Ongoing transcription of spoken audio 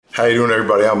How you doing,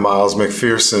 everybody? I'm Miles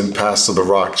McPherson, pastor of the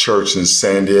Rock Church in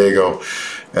San Diego,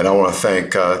 and I want to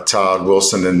thank Todd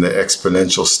Wilson and the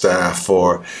Exponential staff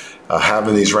for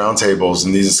having these roundtables,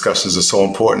 and these discussions are so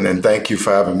important. And thank you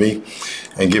for having me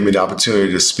and giving me the opportunity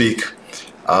to speak.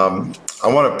 I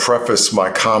want to preface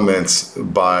my comments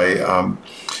by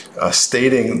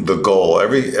stating the goal.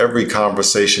 Every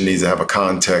conversation needs to have a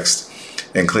context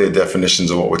and clear definitions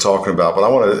of what we're talking about. But I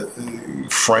want to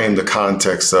frame the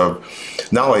context of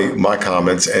not only my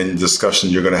comments and discussion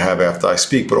you're going to have after I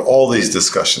speak, but all these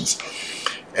discussions.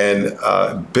 And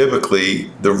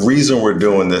biblically, the reason we're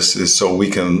doing this is so we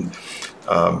can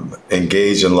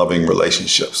engage in loving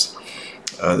relationships.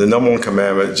 The number one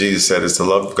commandment, Jesus said, is to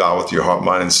love God with your heart,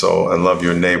 mind, and soul, and love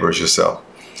your neighbor as yourself.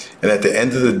 And at the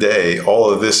end of the day, all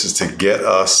of this is to get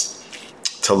us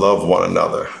to love one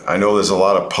another. I know there's a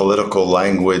lot of political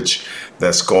language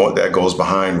that goes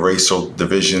behind racial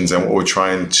divisions and what we're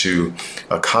trying to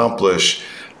accomplish.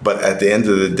 But at the end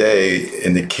of the day,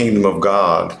 in the kingdom of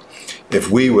God, if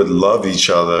we would love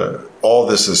each other, all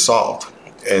this is solved.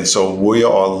 And so we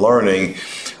are learning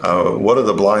what are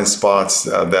the blind spots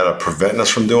that are preventing us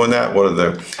from doing that? What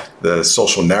are the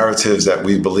social narratives that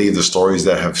we believe, the stories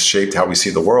that have shaped how we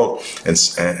see the world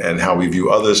and how we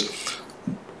view others?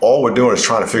 All we're doing is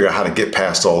trying to figure out how to get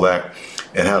past all that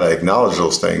and how to acknowledge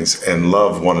those things and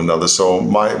love one another. So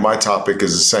my topic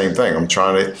is the same thing. I'm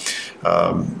trying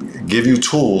to give you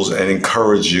tools and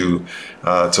encourage you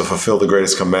to fulfill the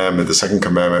greatest commandment, the second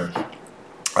commandment,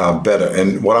 better.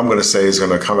 And what I'm going to say is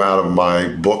going to come out of my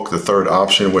book, The Third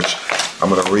Option, which I'm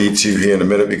going to read to you here in a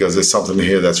minute because there's something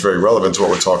here that's very relevant to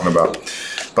what we're talking about.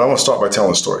 But I want to start by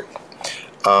telling a story.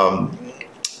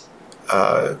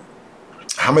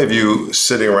 How many of you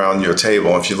sitting around your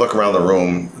table, if you look around the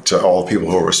room to all the people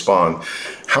who will respond,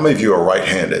 how many of you are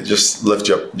right-handed? Just lift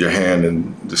up your hand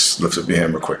and just lift up your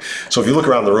hand real quick. So if you look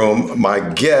around the room, my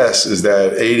guess is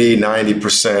that 80,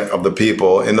 90% of the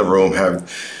people in the room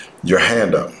have your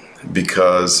hand up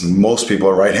because most people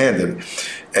are right-handed.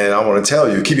 And I want to tell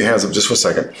you, keep your hands up just for a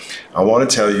second. I want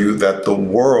to tell you that the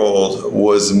world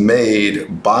was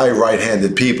made by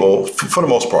right-handed people for the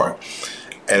most part,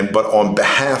 but on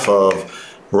behalf of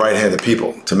right-handed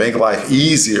people, to make life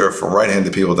easier for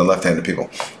right-handed people than left-handed people.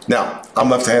 Now, I'm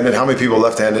left-handed. How many people are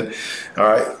left-handed? All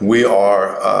right, we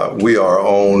are our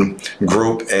own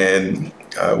group, and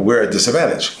we're at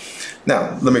disadvantage.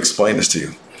 Now, let me explain this to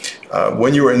you.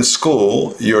 When you were in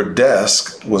school, your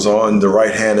desk was on the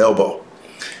right-hand elbow.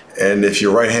 And if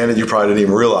you're right-handed, you probably didn't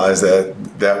even realize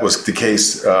that was the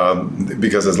case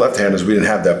because as left-handers, we didn't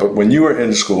have that. But when you were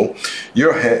in school,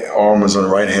 your arm was on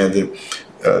right-handed.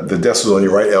 The desk was on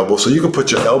your right elbow. So you could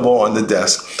put your elbow on the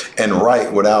desk and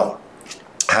write without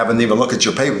having to even look at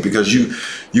your paper because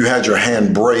you had your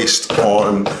hand braced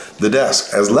on the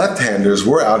desk. As left-handers,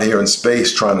 we're out here in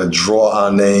space trying to draw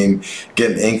our name,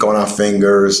 getting ink on our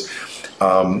fingers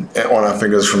from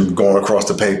going across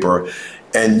the paper.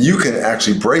 And you can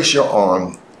actually brace your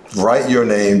arm, write your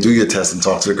name, do your test, and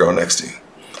talk to the girl next to you.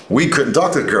 We couldn't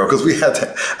talk to the girl because we had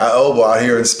our elbow out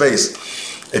here in space.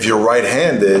 If you're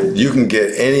right-handed, you can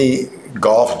get any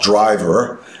golf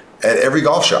driver at every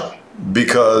golf shop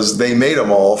because they made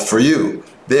them all for you.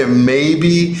 There may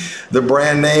be the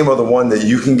brand name or the one that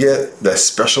you can get, that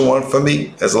special one for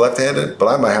me as a left-handed, but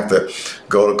I might have to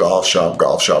go to golf shop,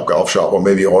 or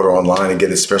maybe order online and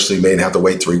get it specially made and have to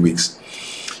wait 3 weeks.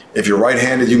 If you're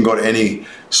right-handed, you can go to any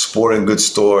sporting goods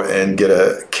store and get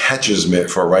a catcher's mitt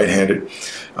for a right-handed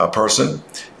person.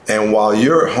 And while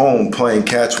you're home playing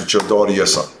catch with your daughter, your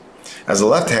son. As a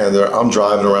left-hander, I'm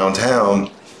driving around town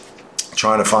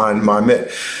trying to find my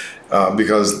mitt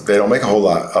because they don't make a whole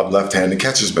lot of left-handed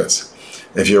catcher's mitts.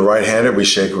 If you're right-handed, we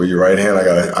shake with your right hand.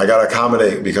 I gotta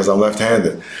accommodate because I'm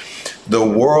left-handed. The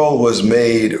world was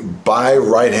made by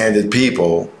right-handed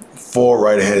people for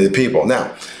right-handed people.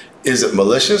 Now, is it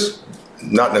malicious?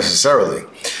 Not necessarily.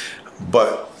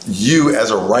 But you as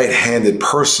a right-handed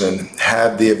person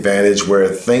have the advantage where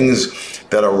things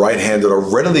that are right-handed are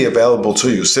readily available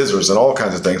to you, scissors and all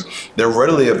kinds of things, they're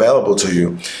readily available to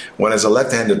you. When as a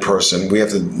left-handed person, we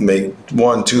have to make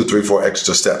 1, 2, 3, 4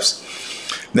 extra steps.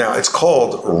 Now, it's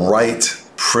called right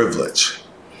privilege.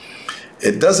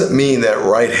 It doesn't mean that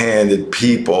right-handed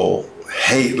people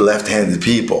hate left-handed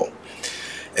people.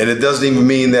 And it doesn't even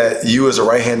mean that you as a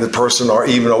right-handed person are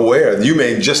even aware. You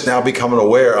may just now becoming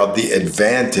aware of the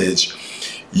advantage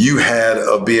you had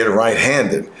of being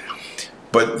right-handed.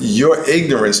 But your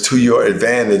ignorance to your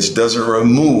advantage doesn't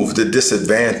remove the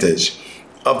disadvantage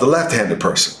of the left-handed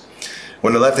person.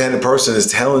 When the left-handed person is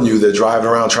telling you they're driving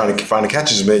around trying to find a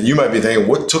catcher's mitt, you might be thinking,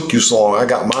 what took you so long? I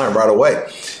got mine right away.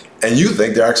 And you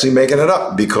think they're actually making it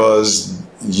up because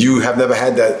You have never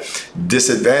had that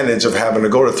disadvantage of having to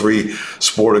go to 3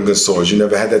 sporting goods stores. You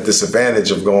never had that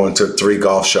disadvantage of going to 3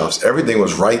 golf shops. Everything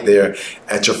was right there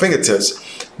at your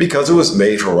fingertips because it was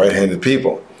made for right-handed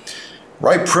people.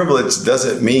 Right privilege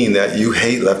doesn't mean that you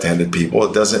hate left-handed people.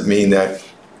 It doesn't mean that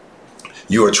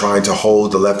you are trying to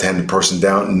hold the left-handed person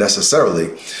down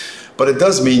necessarily. But it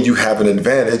does mean you have an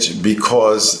advantage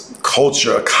because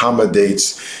culture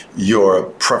accommodates your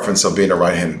preference of being a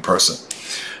right-handed person.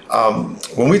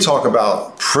 When we talk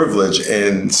about privilege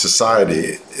in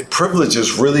society, privilege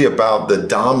is really about the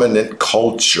dominant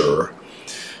culture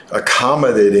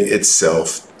accommodating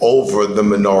itself over the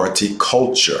minority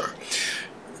culture.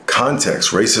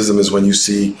 Context. Racism is when you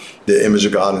see the image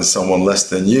of God in someone less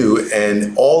than you,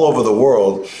 and all over the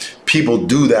world, people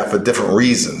do that for different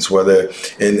reasons. Whether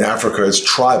in Africa it's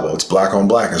tribal, it's black on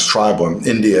black, it's tribal. In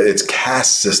India, it's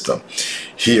caste system.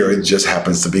 Here, it just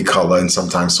happens to be color and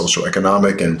sometimes social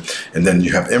economic, and then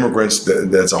you have immigrants.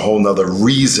 There's a whole nother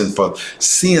reason for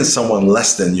seeing someone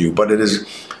less than you, but it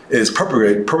is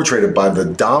perpetrated by the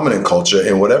dominant culture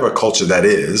in whatever culture that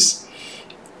is,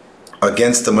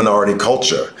 against the minority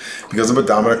culture, because the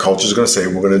dominant culture is going to say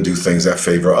we're going to do things that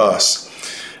favor us.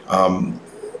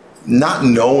 Not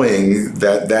knowing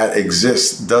that that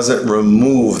exists doesn't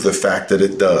remove the fact that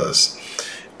it does.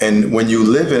 And when you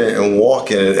live in it and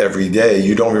walk in it every day,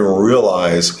 you don't even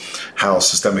realize how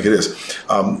systemic it is.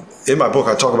 In my book,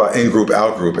 I talk about in-group,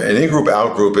 out-group. And in-group,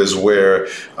 out-group is where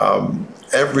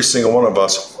every single one of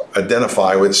us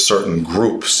identify with certain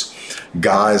groups.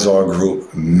 Guys are a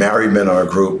group, married men are a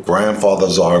group,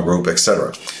 grandfathers are a group,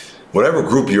 etc. Whatever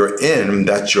group you're in,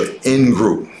 that's your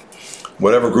in-group.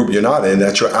 Whatever group you're not in,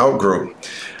 that's your out-group.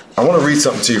 I want to read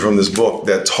something to you from this book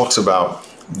that talks about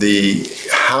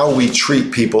how we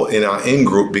treat people in our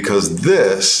in-group, because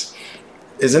this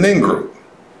is an in-group.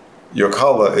 Your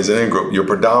color is an in-group. Your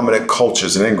predominant culture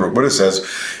is an in-group. What it says,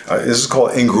 this is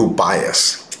called in-group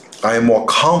bias. I am more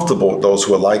comfortable with those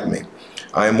who are like me.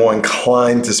 I am more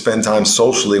inclined to spend time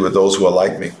socially with those who are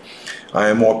like me. I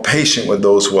am more patient with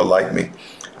those who are like me.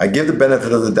 I give the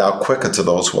benefit of the doubt quicker to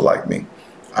those who are like me.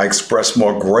 I express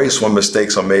more grace when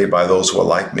mistakes are made by those who are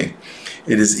like me.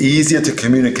 It is easier to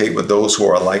communicate with those who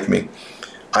are like me.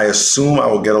 I assume I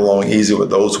will get along easier with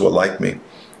those who are like me.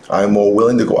 I am more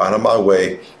willing to go out of my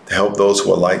way to help those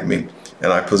who are like me.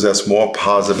 And I possess more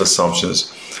positive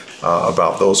assumptions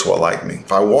about those who are like me.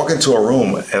 If I walk into a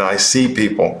room and I see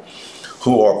people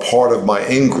who are part of my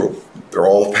in-group, they're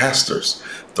all pastors,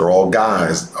 they're all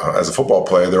guys. As a football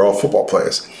player, they're all football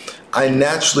players. I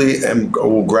naturally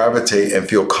will gravitate and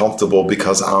feel comfortable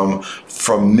because I'm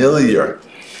familiar.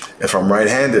 If I'm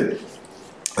right-handed,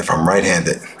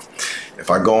 if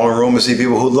I go in a room and see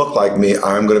people who look like me,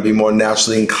 I'm going to be more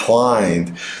naturally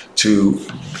inclined to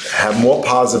have more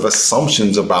positive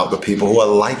assumptions about the people who are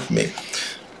like me.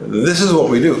 This is what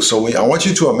we do. So I want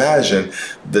you to imagine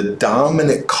the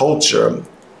dominant culture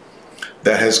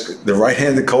that has the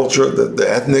right-handed culture,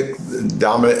 the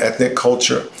dominant ethnic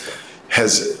culture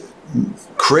has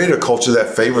created a culture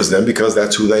that favors them because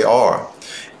that's who they are.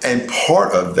 And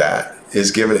part of that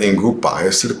is giving in-group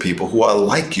bias to the people who are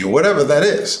like you, whatever that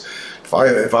is.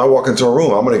 If I walk into a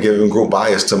room, I'm going to give in-group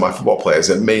bias to my football players.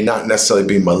 It may not necessarily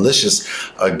be malicious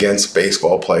against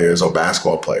baseball players or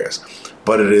basketball players.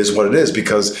 But it is what it is,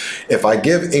 because if I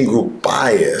give in-group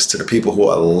bias to the people who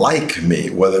are like me,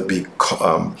 whether it be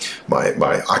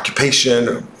my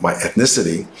occupation, my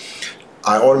ethnicity,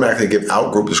 I automatically give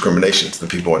out-group discrimination to the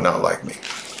people who are not like me.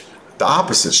 The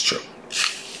opposite is true.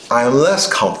 I am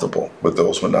less comfortable with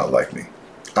those who are not like me.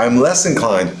 I am less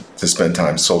inclined to spend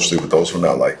time socially with those who are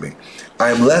not like me. I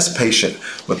am less patient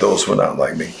with those who are not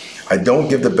like me. I don't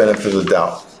give the benefit of the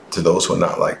doubt to those who are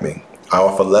not like me. I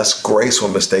offer less grace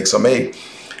when mistakes are made.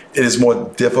 It is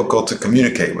more difficult to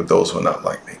communicate with those who are not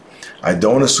like me. I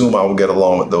don't assume I will get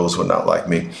along with those who are not like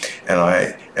me. And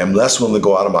I am less willing to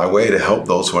go out of my way to help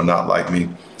those who are not like me.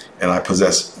 And I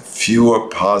possess fewer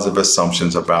positive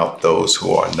assumptions about those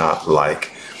who are not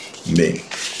like me.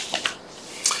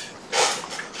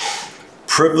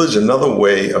 Privilege, another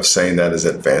way of saying that, is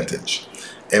advantage.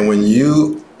 And when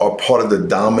you are part of the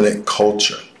dominant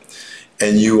culture,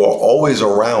 and you are always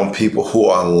around people who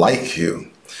are like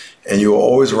you, and you're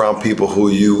always around people who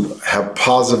you have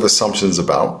positive assumptions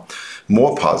about,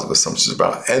 more positive assumptions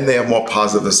about, and they have more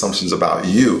positive assumptions about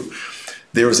you,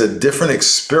 there is a different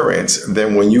experience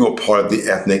than when you are part of the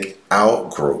ethnic out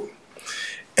group.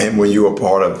 And when you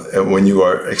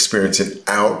are experiencing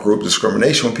out group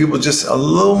discrimination, when people are just a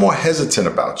little more hesitant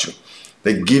about you.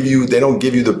 They don't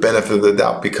give you the benefit of the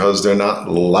doubt because they're not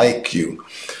like you.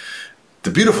 The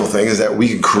beautiful thing is that we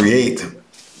can create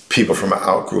people from our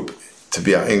out group to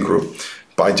be our in group.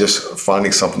 by just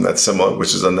finding something that's similar,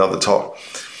 which is another talk.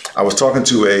 I was talking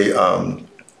to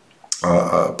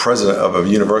a president of a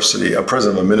university, a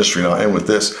president of a ministry, and I'll end with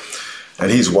this. And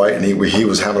he's white, and he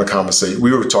was having a conversation.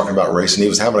 We were talking about race, and he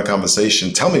was having a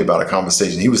conversation. Tell me about a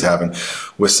conversation he was having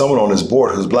with someone on his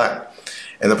board who's black.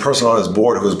 And the person on his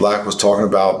board who was black was talking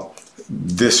about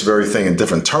this very thing in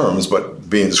different terms, but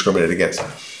being discriminated against.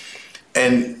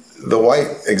 And the white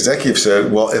executive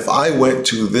said, well, if I went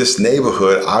to this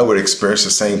neighborhood, I would experience the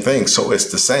same thing. So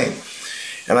it's the same.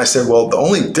 And I said, well, the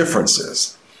only difference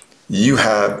is you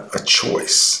have a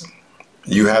choice.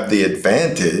 You have the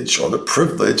advantage or the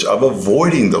privilege of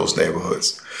avoiding those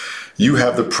neighborhoods. You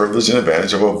have the privilege and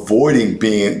advantage of avoiding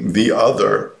being the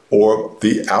other or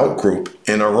the out group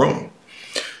in a room.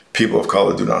 People of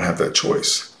color do not have that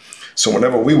choice. So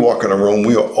whenever we walk in a room,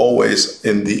 we are always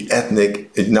in the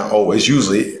ethnic, not always,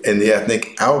 usually in the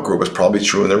ethnic out group. It's probably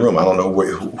true in the room. I don't know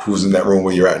who's in that room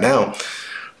where you're at now.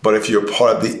 But if you're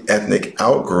part of the ethnic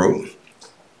out group,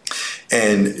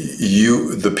 and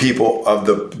the people of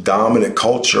the dominant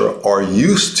culture are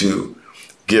used to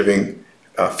giving,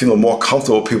 feeling more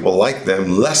comfortable people like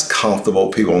them, less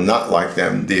comfortable people not like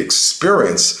them. The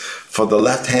experience for the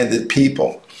left-handed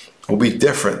people will be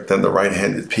different than the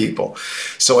right-handed people.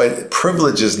 So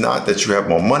privilege is not that you have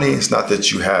more money. It's not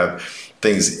that you have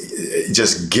things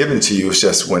just given to you. It's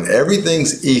just when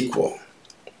everything's equal,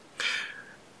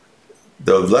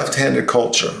 the left-handed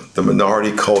culture, the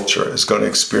minority culture, is going to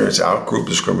experience out-group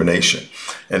discrimination,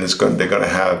 and they're going to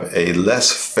have a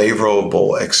less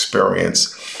favorable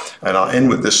experience. And I'll end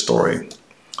with this story.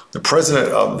 The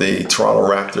president of the Toronto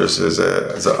Raptors is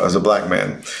a black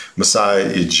man,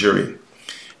 Masai Ujiri.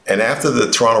 And after the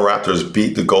Toronto Raptors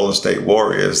beat the Golden State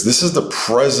Warriors, this is the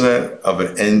president of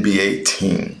an NBA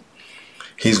team.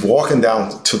 He's walking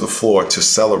down to the floor to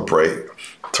celebrate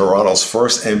Toronto's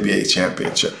first NBA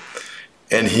championship.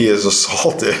 And he is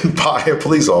assaulted by a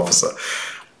police officer.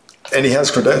 And he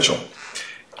has credential.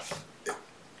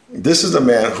 This is a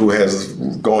man who has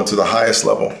gone to the highest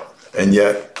level, and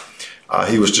yet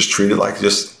he was just treated like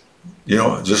just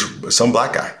some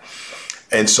black guy.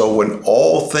 And so when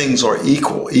all things are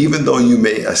equal, even though you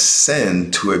may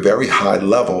ascend to a very high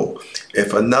level,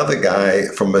 if another guy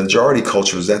from majority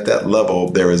culture is at that level,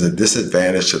 there is a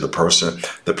disadvantage to the person.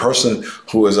 The person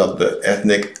who is of the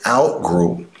ethnic out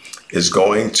group is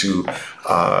going to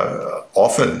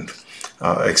often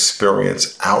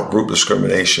experience out-group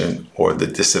discrimination or the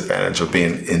disadvantage of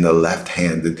being in a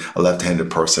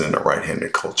left-handed person in a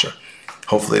right-handed culture.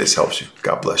 Hopefully this helps you.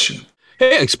 God bless you.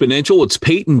 Hey, Exponential, it's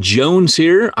Peyton Jones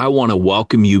here. I want to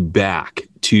welcome you back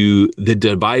to the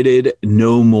Divided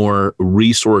No More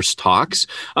resource talks.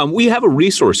 We have a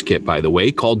resource kit, by the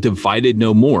way, called Divided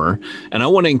No More, and I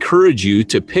want to encourage you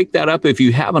to pick that up if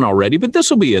you haven't already, but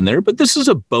this will be in there, but this is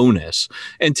a bonus.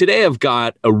 And today I've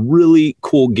got a really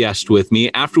cool guest with me.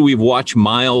 After we've watched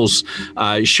Miles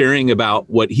sharing about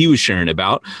what he was sharing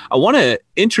about, I want to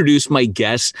introduce my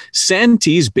guest,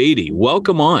 Santiz Beatty.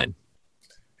 Welcome on.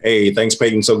 Hey, thanks,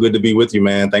 Peyton. So good to be with you,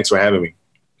 man. Thanks for having me.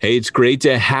 Hey, it's great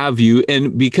to have you.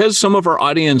 And because some of our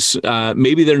audience,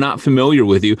 maybe they're not familiar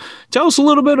with you, tell us a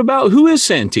little bit about who is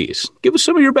Santiz. Give us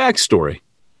some of your backstory.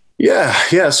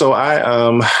 Yeah. So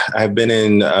I've been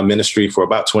in ministry for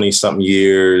about 20-something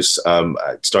years. I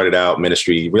started out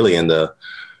ministry really in the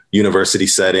university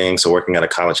setting, so working at a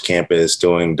college campus,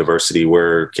 doing diversity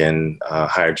work and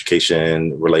higher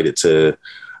education related to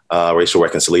racial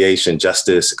reconciliation,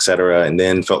 justice, et cetera. And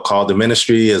then felt called to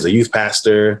ministry as a youth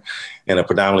pastor in a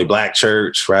predominantly black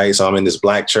church, right? So I'm in this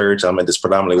black church. I'm at this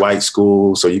predominantly white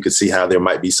school. So you could see how there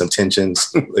might be some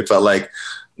tensions. It felt like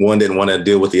one didn't want to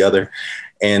deal with the other.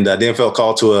 And then felt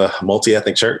called to a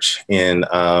multi-ethnic church in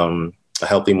a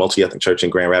healthy multi-ethnic church in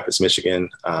Grand Rapids, Michigan,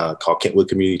 called Kentwood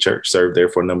Community Church. Served there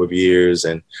for a number of years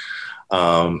and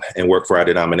worked for our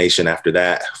denomination after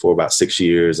that for about 6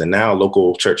 years. And now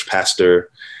local church pastor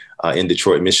in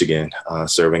Detroit, Michigan,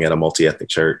 serving at a multi-ethnic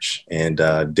church and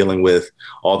dealing with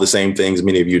all the same things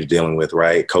many of you are dealing with,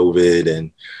 right? COVID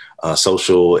and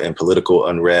social and political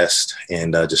unrest,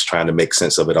 and just trying to make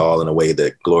sense of it all in a way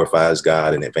that glorifies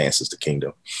God and advances the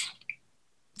kingdom.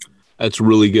 That's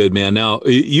really good, man. Now,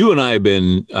 you and I have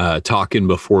been talking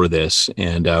before this,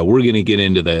 and we're going to get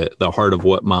into the heart of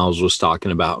what Miles was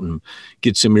talking about and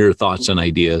get some of your thoughts and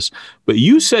ideas. But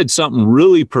you said something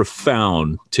really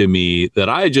profound to me that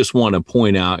I just want to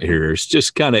point out here. It's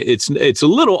just kind of, it's a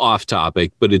little off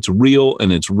topic, but it's real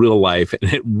and it's real life,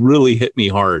 and it really hit me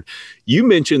hard. You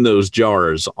mentioned those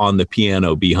jars on the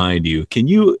piano behind you. Can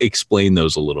you explain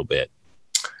those a little bit?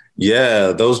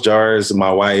 Yeah, those jars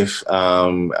my wife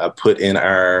put in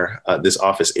our this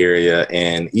office area,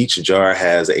 and each jar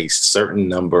has a certain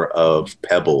number of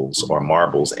pebbles or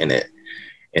marbles in it.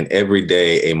 And every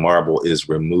day a marble is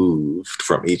removed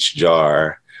from each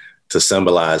jar to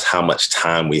symbolize how much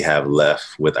time we have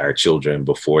left with our children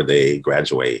before they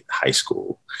graduate high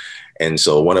school. And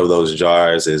so one of those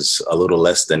jars is a little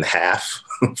less than half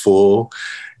full.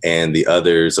 And the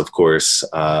others, of course,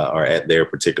 are at their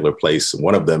particular place.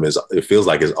 One of them it feels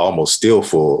like it's almost still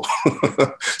full.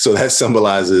 So that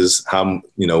symbolizes how,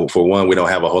 for one, we don't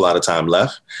have a whole lot of time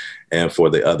left. And for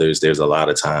the others, there's a lot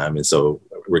of time. And so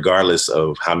regardless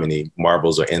of how many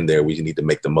marbles are in there, we need to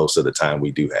make the most of the time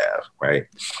we do have, right?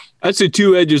 That's a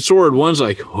two-edged sword. One's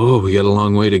like, oh, we got a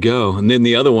long way to go. And then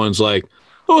the other one's like,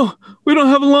 oh, we don't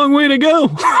have a long way to go.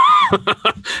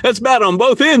 That's bad on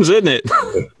both ends, isn't it?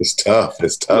 It's tough.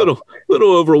 It's tough.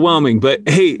 Little overwhelming. But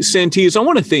hey, Santiz, I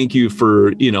want to thank you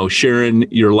for, sharing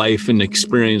your life and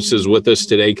experiences with us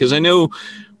today, because I know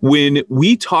when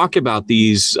we talk about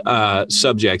these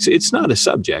subjects, it's not a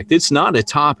subject. It's not a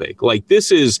topic. Like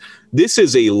this is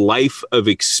a life of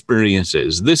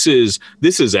experiences. This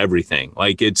is everything.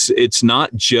 Like it's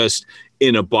not just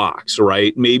in a box,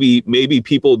 right? Maybe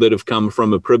people that have come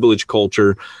from a privileged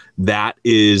culture, that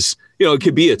is, it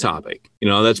could be a topic,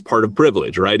 that's part of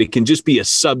privilege, right? It can just be a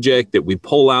subject that we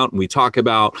pull out and we talk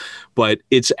about, but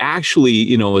it's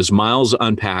actually, as Miles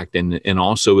unpacked and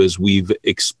also as we've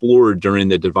explored during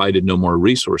the Divided No More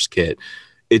resource kit,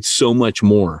 it's so much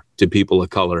more to people of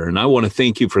color. And I want to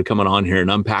thank you for coming on here and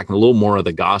unpacking a little more of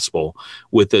the gospel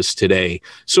with us today.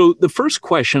 So the first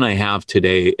question I have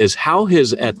today is, how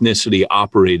has ethnicity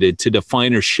operated to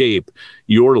define or shape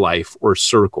your life or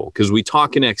circle? Because we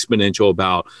talk in Exponential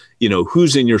about,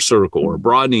 who's in your circle or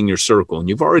broadening your circle. And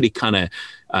you've already kind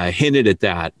of hinted at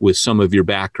that with some of your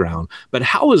background. But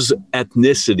how has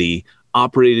ethnicity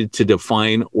operated to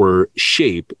define or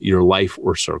shape your life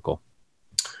or circle?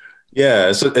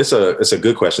 Yeah, it's a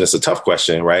good question. It's a tough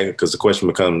question, right? Because the question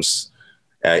becomes,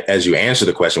 as you answer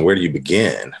the question, where do you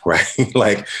begin, right?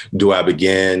 Like, do I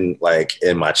begin like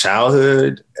in my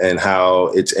childhood and how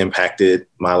it's impacted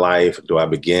my life? Do I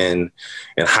begin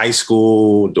in high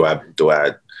school? Do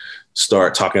I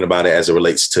start talking about it as it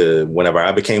relates to whenever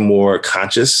I became more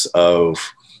conscious of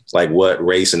like what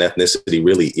race and ethnicity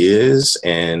really is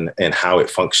and how it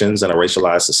functions in a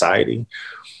racialized society?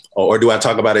 Or do I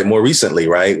talk about it more recently,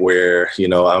 right? Where,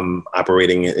 I'm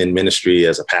operating in ministry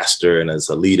as a pastor and as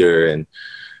a leader and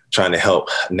trying to help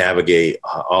navigate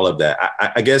all of that.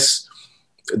 I guess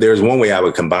there's one way I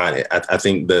would combine it. I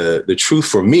think the truth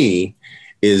for me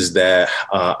is that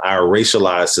our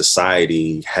racialized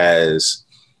society has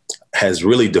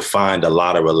really defined a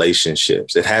lot of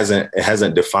relationships. It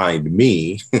hasn't defined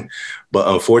me, but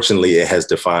unfortunately it has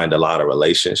defined a lot of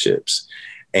relationships.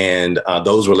 And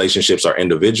those relationships are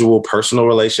individual, personal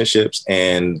relationships,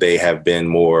 and they have been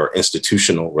more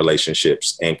institutional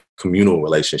relationships and communal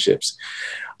relationships.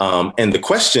 And the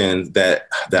question that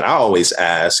I always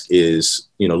ask is,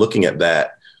 looking at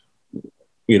that,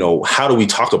 how do we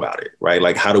talk about it, right?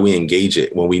 Like, how do we engage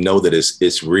it when we know that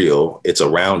it's real, it's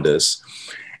around us?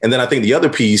 And then I think the other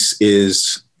piece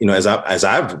is, as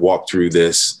I've walked through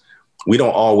this, we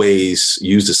don't always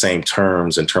use the same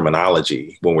terms and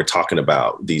terminology when we're talking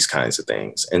about these kinds of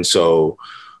things. And so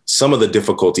some of the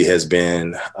difficulty has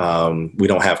been we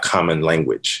don't have common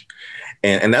language.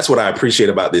 And that's what I appreciate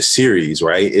about this series,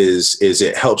 right, is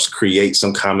it helps create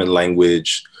some common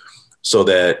language so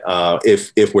that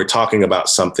if we're talking about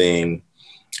something,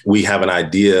 we have an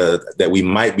idea that we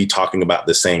might be talking about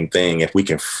the same thing if we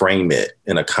can frame it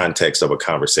in a context of a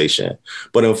conversation.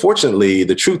 But unfortunately,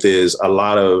 the truth is a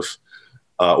lot of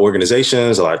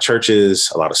organizations, a lot of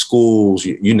churches, a lot of schools,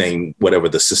 you name whatever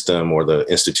the system or the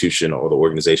institution or the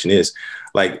organization is,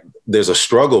 like there's a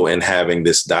struggle in having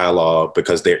this dialogue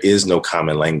because there is no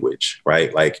common language,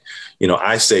 right? Like,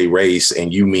 I say race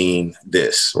and you mean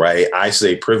this, right? I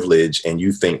say privilege and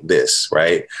you think this,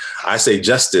 right? I say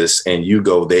justice and you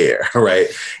go there, right?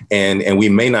 And we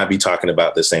may not be talking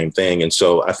about the same thing. And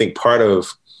so I think part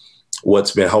of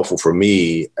what's been helpful for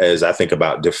me as I think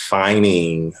about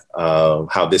defining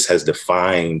how this has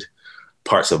defined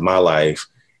parts of my life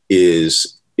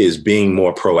is being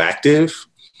more proactive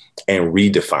and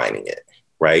redefining it,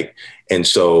 right? And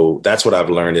so that's what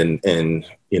I've learned in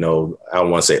I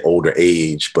don't want to say older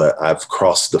age, but I've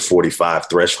crossed the 45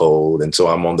 threshold. And so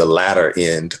I'm on the latter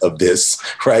end of this,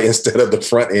 right? Instead of the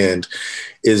front end,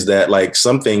 is that like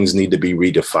some things need to be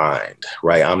redefined,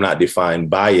 right? I'm not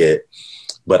defined by it,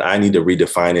 but I need to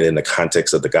redefine it in the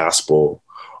context of the gospel,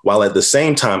 while at the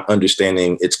same time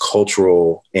understanding its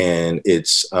cultural and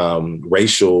its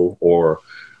racial or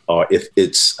if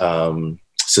its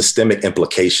systemic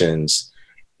implications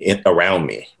around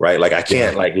me, right? Like I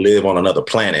can't like live on another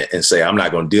planet and say, I'm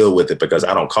not going to deal with it because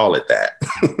I don't call it that.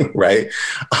 Right.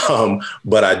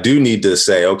 But I do need to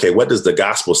say, okay, what does the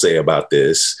gospel say about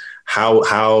this?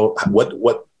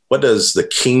 What does the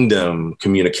kingdom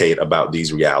communicate about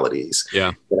these realities?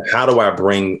 Yeah. How do I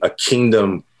bring a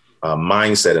kingdom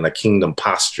mindset and a kingdom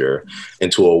posture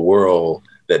into a world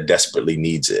that desperately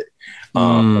needs it?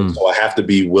 So I have to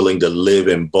be willing to live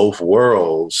in both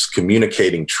worlds,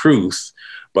 communicating truth,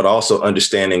 but also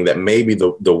understanding that maybe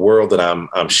the world that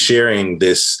I'm sharing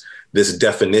this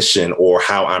definition or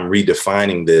how I'm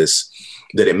redefining this,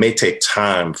 that it may take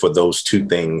time for those two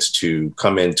things to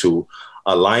come into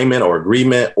alignment or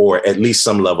agreement, or at least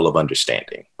some level of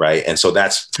understanding. Right. And so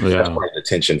that's part of the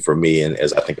tension for me. And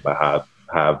as I think about how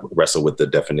I wrestle with the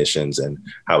definitions and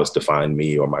how it's defined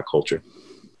me or my culture.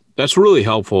 That's really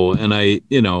helpful. And I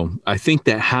think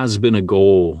that has been a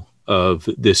goal of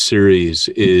this series,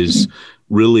 is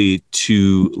really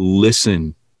to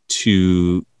listen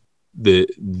to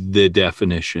the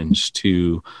definitions.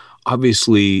 To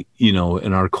obviously, in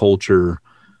our culture,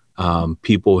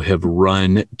 people have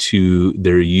run to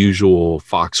their usual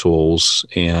foxholes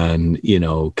and,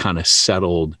 kind of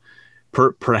settled.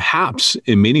 Perhaps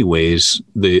in many ways,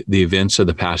 the events of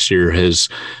the past year has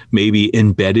maybe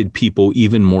embedded people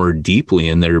even more deeply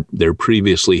in their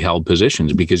previously held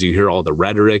positions, because you hear all the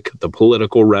rhetoric, the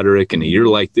political rhetoric in a year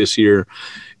like this year.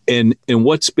 And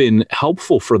what's been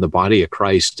helpful for the body of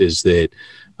Christ is that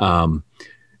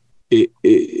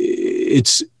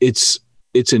it's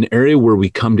an area where we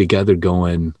come together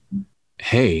going,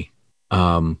 hey,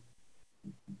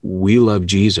 we love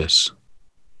Jesus.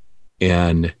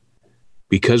 And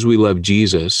because we love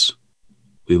Jesus,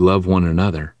 we love one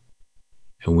another,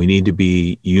 and we need to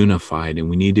be unified, and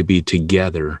we need to be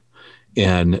together.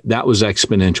 And that was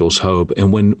Exponential's hope.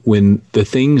 And when the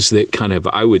things that kind of,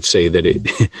 I would say that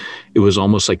it was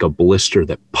almost like a blister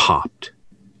that popped,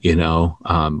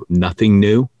 nothing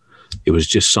new. It was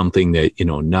just something that,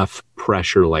 enough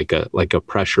pressure, like a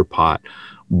pressure pot,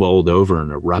 boiled over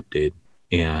and erupted.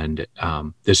 And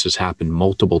this has happened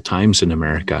multiple times in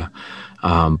America.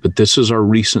 But this is our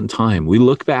recent time. We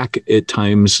look back at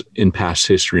times in past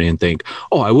history and think,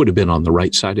 oh, I would have been on the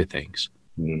right side of things.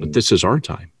 But this is our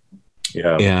time.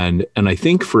 Yeah. And I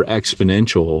think for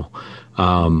Exponential,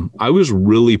 I was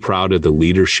really proud of the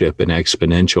leadership in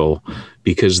Exponential,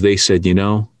 because they said,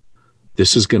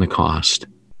 this is going to cost.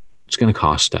 It's going to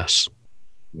cost us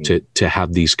to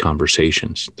have these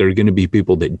conversations. There are going to be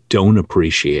people that don't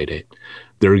appreciate it.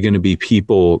 There are going to be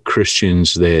people,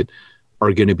 Christians, that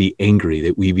are going to be angry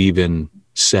that we've even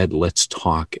said, let's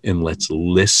talk and let's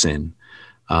listen,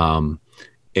 and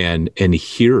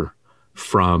hear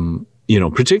from,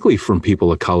 particularly from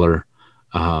people of color,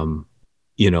 and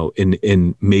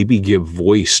maybe give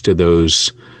voice to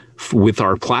those with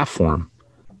our platform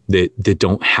that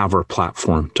don't have our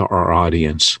platform to our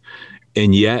audience.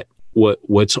 And yet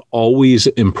what's always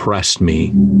impressed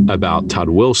me about Todd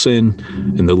Wilson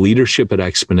and the leadership at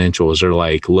Exponential is they're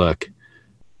like, look,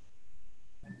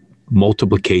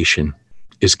 multiplication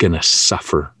is going to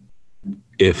suffer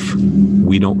if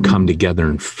we don't come together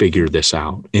and figure this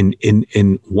out. And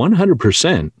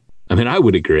 100%, I mean, I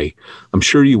would agree. I'm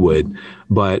sure you would.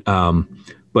 But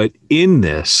in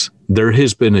this, there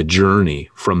has been a journey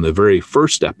from the very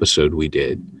first episode we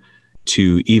did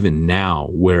to even now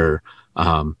where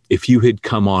if you had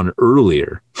come on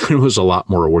earlier, there was a lot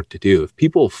more work to do. If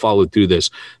people have followed through this,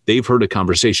 they've heard a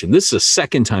conversation. This is the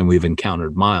second time we've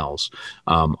encountered Miles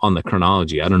on the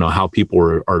chronology. I don't know how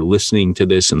people are listening to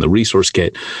this in the resource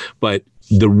kit, but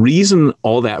the reason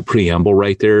all that preamble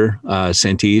right there,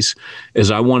 Santis,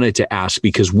 is I wanted to ask,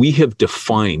 because we have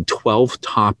defined 12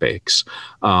 topics,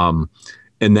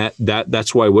 and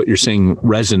that's why what you're saying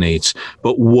resonates.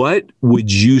 But what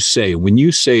would you say when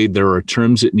you say there are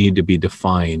terms that need to be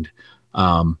defined?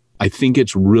 I think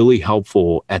it's really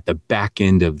helpful at the back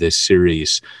end of this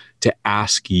series to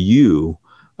ask you,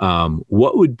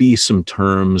 what would be some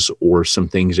terms or some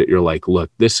things that you're like,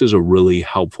 look, this is a really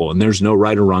helpful, and there's no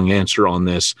right or wrong answer on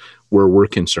this where we're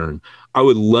concerned. I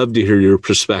would love to hear your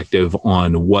perspective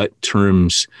on what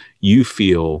terms you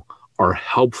feel are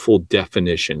helpful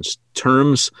definitions,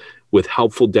 terms with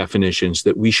helpful definitions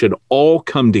that we should all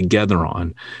come together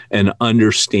on and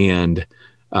understand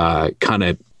kind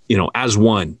of, as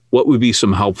one. What would be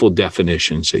some helpful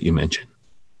definitions that you mentioned?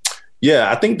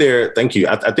 Yeah, I think thank you.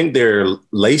 I think they're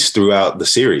laced throughout the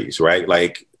series, right?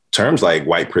 Like terms like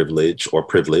white privilege or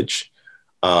privilege,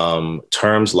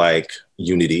 terms like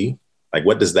unity, like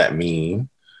what does that mean?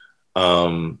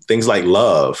 Things like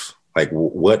love, like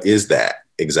what is that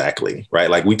exactly, right?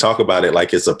 Like we talk about it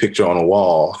like it's a picture on a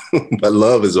wall, but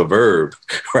love is a verb,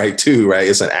 right? Too, right?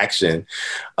 It's an action,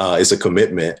 it's a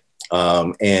commitment.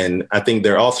 And I think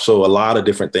there are also a lot of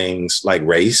different things like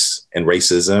race and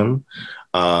racism,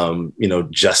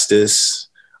 justice,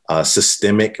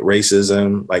 systemic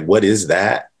racism. Like, what is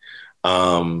that?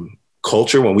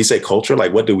 Culture, when we say culture,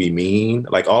 like, what do we mean?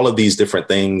 Like, all of these different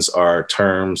things are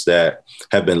terms that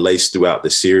have been laced throughout the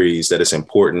series that it's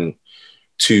important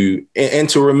to, and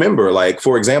to remember, like,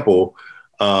 for example,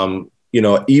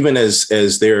 even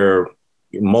as there are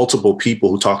multiple people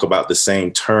who talk about the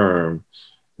same term,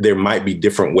 there might be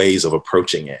different ways of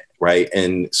approaching it, right?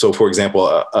 And so, for example,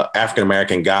 a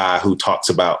African-American guy who talks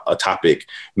about a topic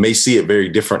may see it very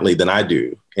differently than I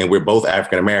do. And we're both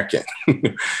African-American,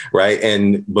 right?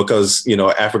 And because,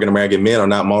 African-American men are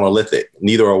not monolithic,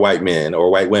 neither are white men or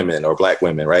white women or Black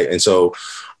women, right? And so,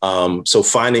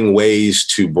 finding ways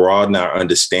to broaden our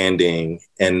understanding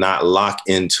and not lock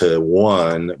into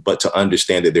one, but to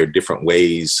understand that there are different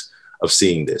ways of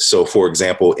seeing this. So, for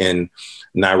example, in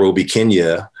Nairobi,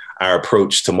 Kenya, our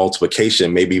approach to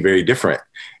multiplication may be very different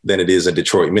than it is in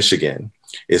Detroit, Michigan.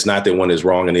 It's not that one is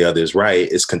wrong and the other is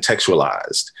right. It's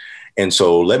contextualized. And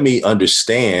so let me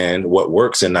understand what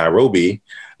works in Nairobi.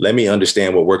 Let me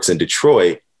understand what works in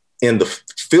Detroit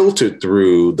filtered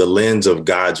through the lens of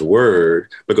God's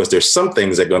word, because there's some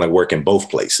things that are going to work in both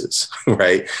places,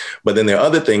 right? But then there are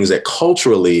other things that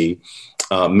culturally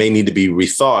may need to be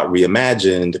rethought,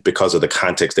 reimagined because of the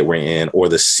context that we're in or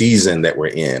the season that we're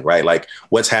in, right? Like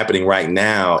what's happening right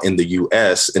now in the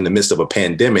US in the midst of a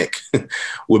pandemic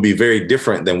would be very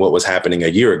different than what was happening a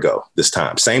year ago this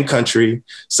time. Same country,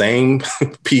 same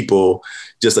people,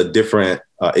 just a different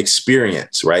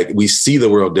experience, right? We see the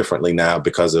world differently now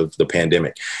because of the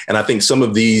pandemic. And I think some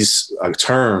of these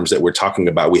terms that we're talking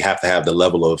about, we have to have the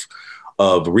level of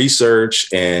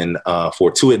research and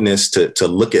fortuitousness to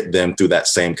look at them through that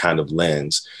same kind of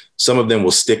lens. Some of them will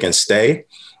stick and stay,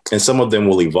 and some of them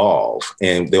will evolve,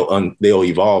 and they'll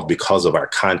evolve because of our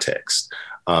context.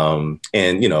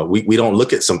 We don't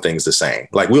look at some things the same.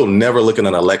 Like we'll never look at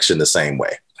an election the same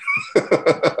way.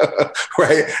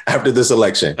 Right after this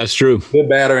election. That's true. Good,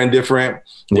 bad, or indifferent,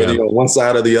 whether you're on one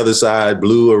side or the other side,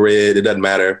 blue or red, it doesn't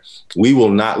matter. We will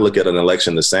not look at an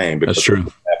election the same. That's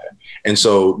true. And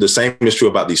so the same is true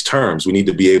about these terms. We need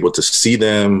to be able to see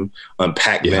them,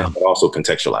 unpack them, but also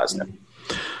contextualize them.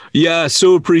 Yeah,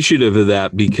 so appreciative of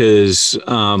that, because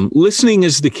listening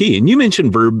is the key. And you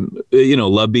mentioned verb,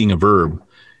 love being a verb,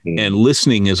 and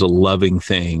listening is a loving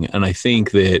thing. And I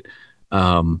think that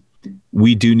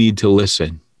we do need to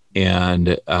listen.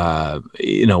 And,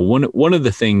 one of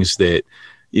the things that,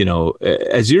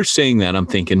 as you're saying that, I'm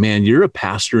thinking, man, you're a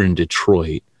pastor in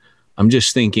Detroit. I'm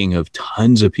just thinking of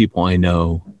tons of people I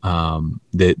know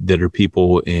that are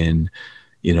people in,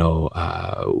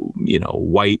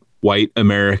 white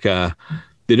America,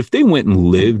 that if they went and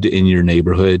lived in your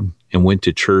neighborhood and went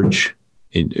to church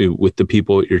with the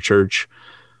people at your church,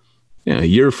 a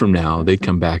year from now, they'd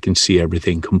come back and see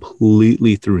everything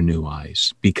completely through new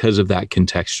eyes because of that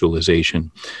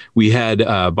contextualization. We had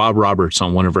Bob Roberts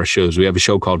on one of our shows. We have a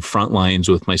show called Frontlines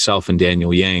with myself and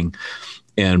Daniel Yang.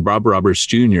 And Bob Roberts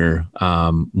Jr.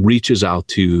 Reaches out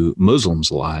to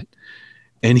Muslims a lot.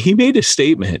 And he made a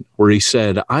statement where he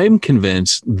said, I'm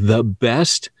convinced the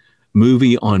best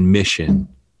movie on mission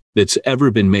that's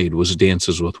ever been made was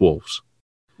Dances with Wolves.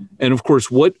 And of course,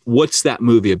 what's that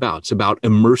movie about? It's about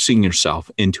immersing yourself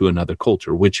into another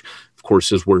culture, which of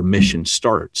course is where mission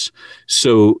starts.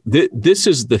 So this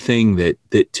is the thing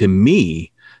that to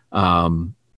me,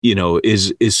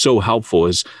 is so helpful.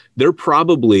 Is they're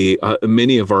probably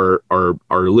many of our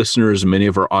listeners and many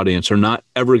of our audience are not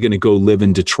ever going to go live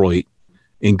in Detroit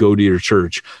and go to your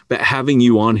church, but having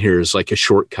you on here is like a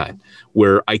shortcut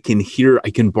where I can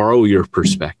borrow your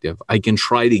perspective. I can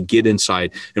try to get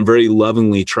inside and very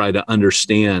lovingly try to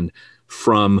understand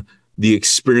from the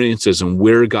experiences and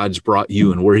where God's brought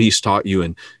you and where he's taught you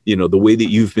and, the way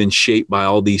that you've been shaped by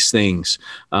all these things.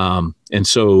 And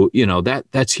so,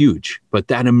 that's huge, but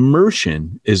that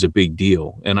immersion is a big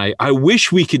deal. And I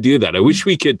wish we could do that. I wish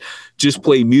we could just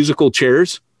play musical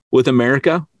chairs with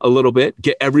America a little bit,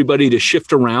 get everybody to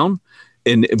shift around.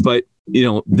 But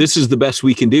this is the best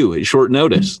we can do at short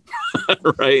notice.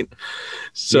 Right.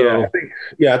 So,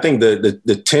 I think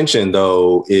the tension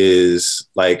though is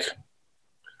like,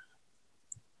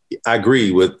 I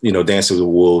agree with, Dances with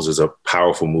Wolves is a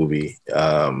powerful movie.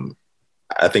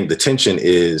 I think the tension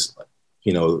is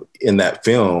in that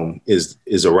film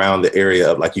is around the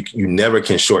area of like, you never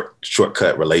can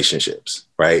shortcut relationships.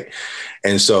 Right.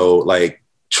 And so like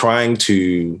trying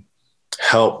to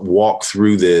help walk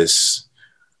through this.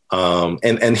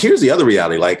 And here's the other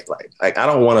reality. Like I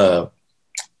don't want to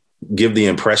give the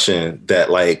impression that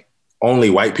like only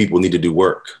white people need to do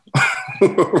work,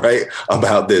 right,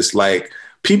 about this. Like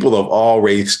people of all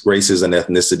races and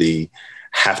ethnicity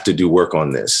have to do work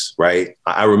on this, right?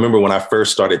 I remember when I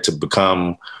first started to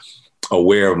become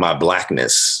aware of my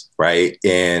Blackness, right?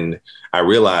 And I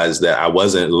realized that I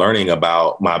wasn't learning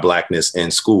about my Blackness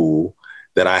in school,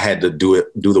 that I had to do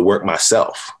the work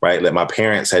myself, right? That my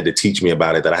parents had to teach me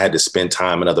about it, that I had to spend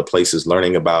time in other places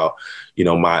learning about,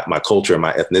 my culture and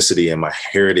my ethnicity and my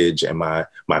heritage and my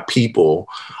people.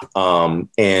 And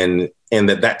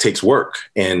that takes work.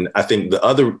 And I think the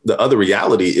other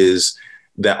reality is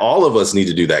that all of us need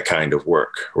to do that kind of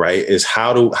work, right? Is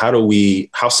how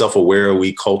self-aware are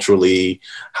we culturally?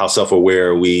 How self-aware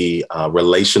are we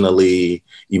relationally,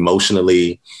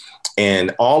 emotionally?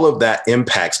 And all of that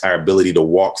impacts our ability to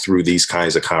walk through these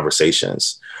kinds of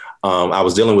conversations. I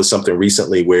was dealing with something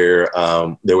recently where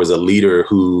there was a leader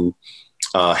who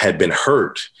had been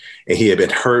hurt, and he had been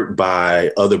hurt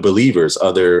by other believers,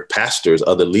 other pastors,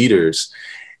 other leaders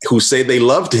who said they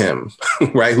loved him,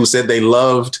 right? Who said they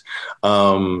loved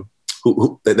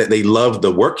that they loved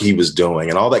the work he was doing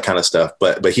and all that kind of stuff.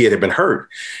 But he had been hurt.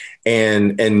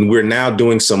 And we're now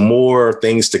doing some more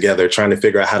things together, trying to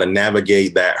figure out how to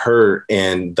navigate that hurt,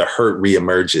 and the hurt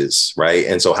reemerges, right?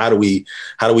 And so how do we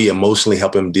emotionally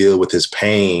help him deal with his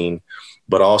pain,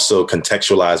 but also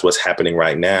contextualize what's happening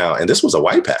right now? And this was a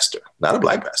white pastor, not a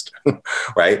Black pastor,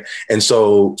 right? And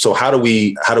so how do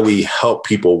we help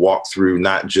people walk through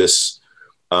not just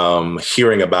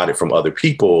hearing about it from other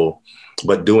people,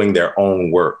 but doing their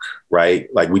own work, right?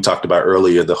 Like we talked about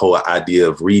earlier, the whole idea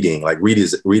of reading, like reading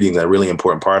is a really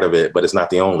important part of it, but it's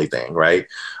not the only thing, right?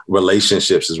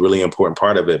 Relationships is really important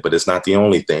part of it, but it's not the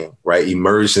only thing, right?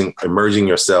 Immersing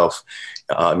yourself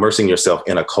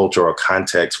in a culture or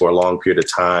context for a long period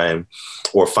of time,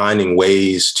 or finding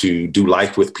ways to do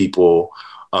life with people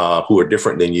who are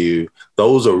different than you.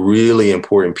 Those are really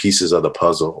important pieces of the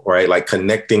puzzle, right? Like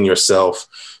connecting yourself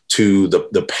to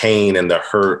the pain and the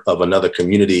hurt of another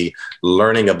community,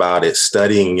 learning about it,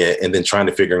 studying it, and then trying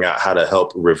to figuring out how to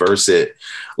help reverse it.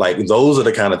 Like those are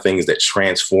the kind of things that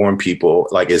transform people.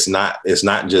 Like it's not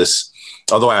just,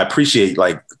 although I appreciate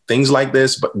like things like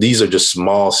this, but these are just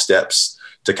small steps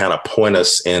to kind of point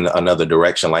us in another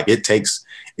direction. Like it takes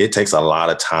a lot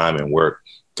of time and work.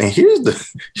 And here's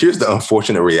the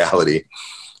unfortunate reality.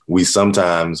 We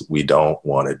don't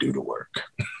want to do the work,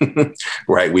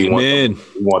 right? We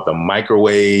want the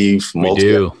microwave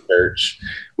multi church.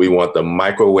 We want the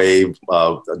microwave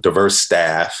diverse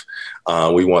staff.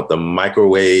 We want the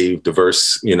microwave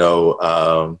diverse,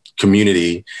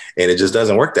 community, and it just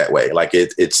doesn't work that way. Like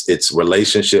it's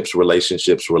relationships.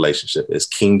 It's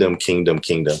kingdom,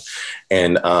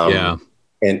 and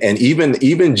And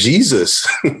even Jesus,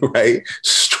 right,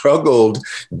 struggled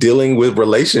dealing with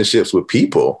relationships with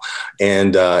people,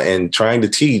 and trying to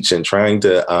teach and trying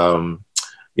to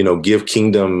give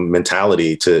kingdom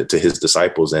mentality to his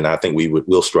disciples. And I think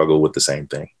we'll struggle with the same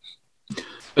thing.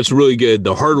 That's really good.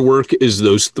 The hard work is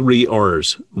those 3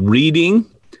 R's: reading,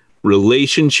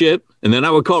 relationship, and then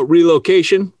I would call it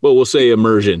relocation, but we'll say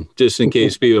immersion, just in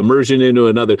case people immersion into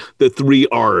another, the 3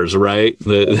 R's, right?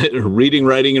 The reading,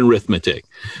 writing, and arithmetic.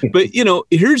 But,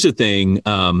 here's the thing,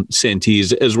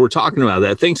 Santiz, as we're talking about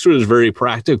that, thanks for those very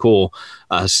practical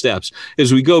steps.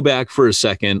 As we go back for a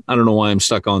second, I don't know why I'm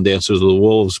stuck on Dances with the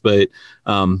Wolves, but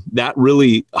that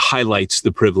really highlights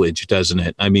the privilege, doesn't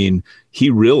it? I mean, he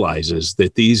realizes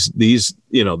that these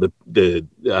the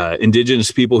indigenous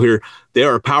people here, they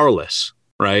are powerless.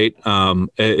 Right.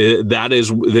 That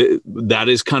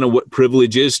is kind of what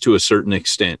privilege is to a certain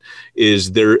extent,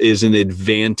 is there is an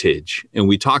advantage. And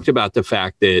we talked about the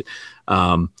fact that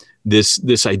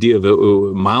this idea of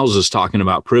Miles is talking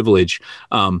about privilege.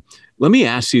 Let me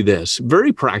ask you this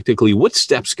very practically: what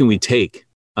steps can we take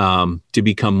to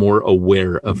become more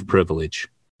aware of privilege?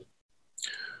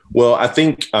 Well, I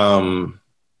think one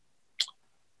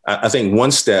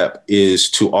step is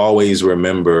to always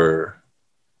remember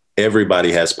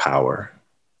everybody has power.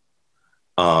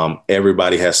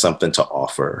 Everybody has something to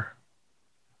offer.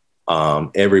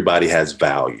 Everybody has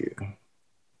value.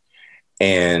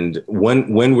 And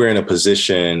when we're in a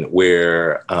position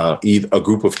where a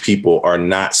group of people are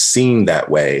not seen that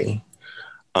way,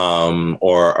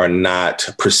 or are not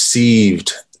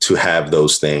perceived to have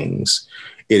those things,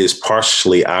 it is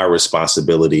partially our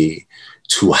responsibility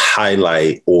to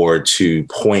highlight or to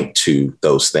point to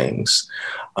those things,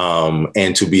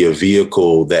 and to be a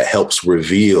vehicle that helps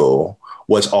reveal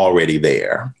what's already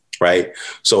there, right?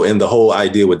 So in the whole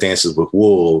idea with Dances with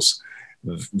Wolves,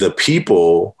 the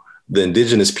people, the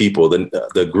indigenous people,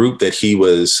 the group that he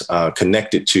was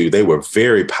connected to, they were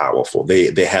very powerful.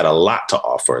 They had a lot to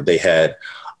offer. They had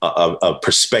a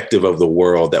perspective of the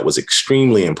world that was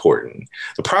extremely important.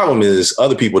 The problem is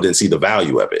other people didn't see the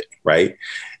value of it, right?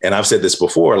 And I've said this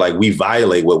before, like, we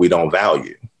violate what we don't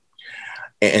value.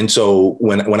 And so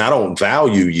when I don't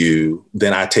value you,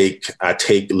 then I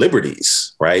take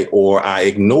liberties, right? Or I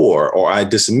ignore, or I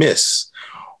dismiss,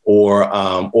 or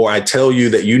I tell you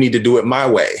that you need to do it my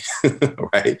way,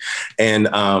 right? And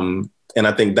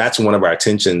I think that's one of our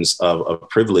tensions of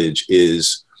privilege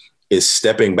is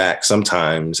stepping back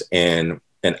sometimes and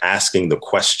asking the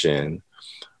question,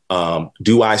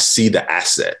 do I see the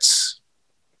assets?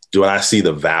 Do I see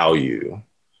the value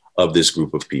of this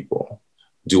group of people?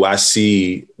 Do I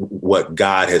see what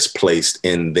God has placed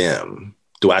in them?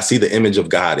 Do I see the image of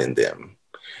God in them?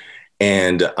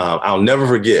 And I'll never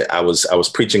forget, I was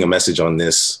preaching a message on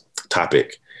this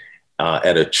topic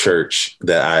at a church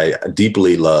that I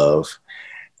deeply love.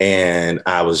 And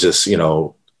I was just,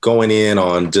 going in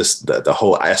on just the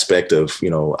whole aspect of,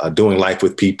 doing life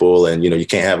with people. And, you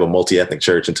can't have a multi-ethnic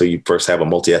church until you first have a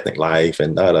multi-ethnic life,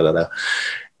 and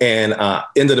And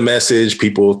end of the message,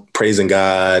 people praising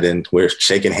God, and we're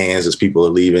shaking hands as people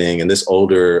are leaving. And this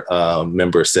older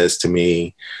member says to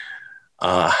me,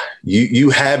 you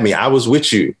had me, I was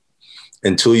with you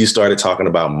until you started talking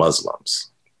about Muslims.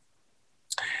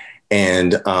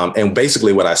 And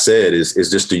basically what I said is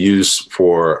just to use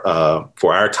for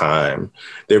our time.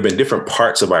 There have been different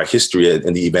parts of our history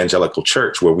in the evangelical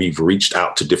church where we've reached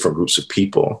out to different groups of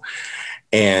people,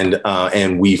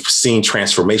 and we've seen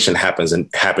transformation happen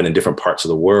in different parts of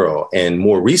the world. And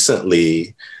more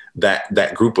recently,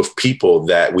 that group of people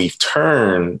that we've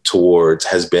turned towards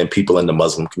has been people in the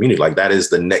Muslim community. Like, that is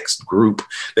the next group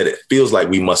that it feels like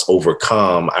we must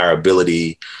overcome our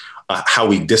ability, how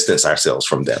we distance ourselves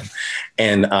from them.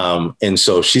 And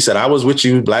so she said, I was with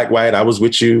you, black, white, I was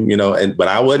with you, but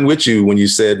I wasn't with you when you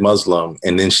said Muslim.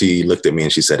 And then she looked at me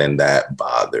and she said, and that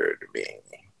bothered me,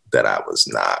 that I was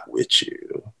not with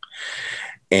you.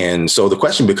 And so the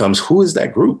question becomes, who is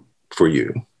that group for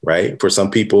you, right? For some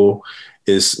people,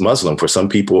 is Muslim. For some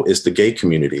people, it's the gay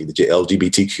community, the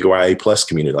LGBTQIA plus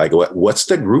community. Like, what's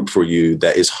the group for you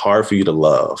that is hard for you to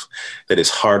love, that is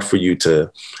hard for you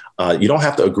to, you don't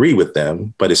have to agree with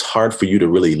them, but it's hard for you to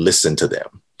really listen to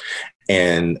them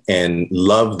and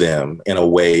love them in a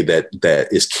way that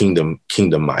is kingdom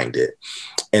minded.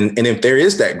 And if there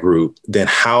is that group, then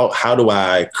how do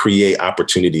I create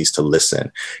opportunities to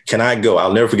listen? Can I go?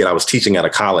 I'll never forget, I was teaching at a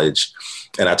college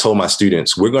and I told my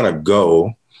students, we're going to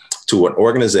go to an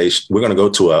organization, we're going to go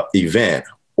to an event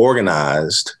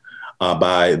organized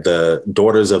by the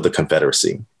Daughters of the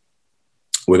Confederacy.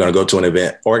 We're going to go to an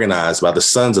event organized by the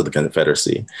Sons of the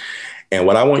Confederacy. And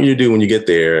what I want you to do when you get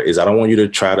there is I don't want you to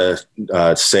try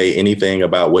to say anything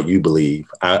about what you believe.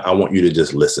 I want you to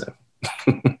just listen.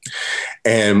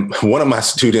 And one of my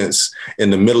students, in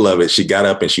the middle of it, she got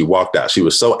up and she walked out. She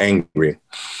was so angry.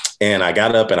 And I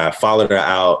got up and I followed her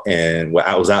out, and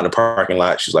I was out in the parking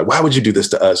lot. She's like, why would you do this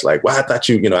to us? Like, why? I thought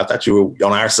you were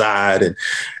on our side and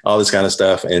all this kind of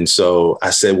stuff. And so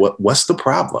I said, what's the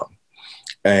problem?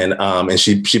 And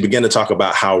she began to talk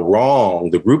about how wrong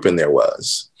the group in there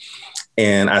was.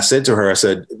 And I said to her,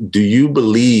 do you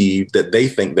believe that they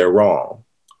think they're wrong?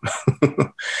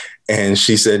 And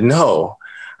she said, no.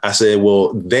 I said,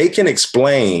 well, they can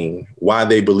explain why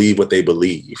they believe what they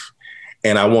believe.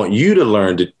 And what I want you to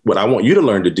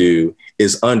learn to do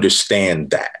is understand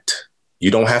that. You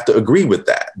don't have to agree with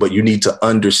that, but you need to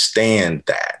understand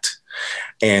that.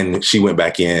 And she went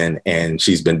back in and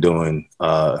she's been doing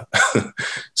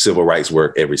civil rights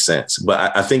work ever since.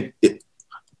 But I think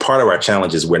part of our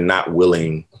challenge is we're not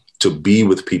willing to be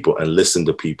with people and listen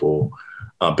to people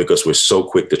because we're so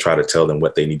quick to try to tell them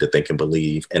what they need to think and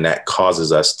believe. And that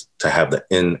causes us to have the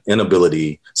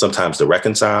inability sometimes to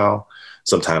reconcile,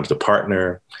 sometimes to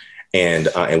partner. And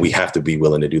we have to be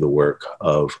willing to do the work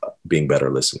of being better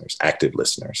listeners, active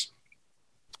listeners.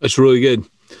 That's really good.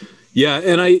 Yeah.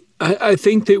 And I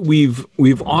think that we've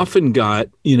often got,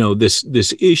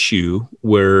 this issue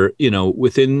where,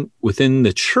 within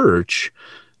the church,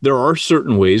 there are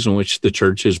certain ways in which the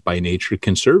church is by nature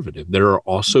conservative. There are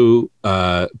also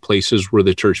places where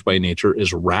the church by nature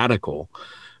is radical.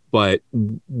 But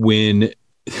when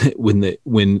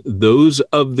those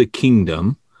of the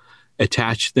kingdom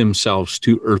attach themselves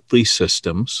to earthly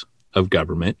systems of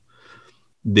government,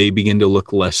 they begin to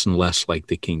look less and less like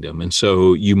the kingdom. And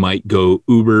so you might go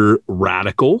uber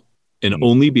radical and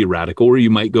only be radical, or you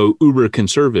might go uber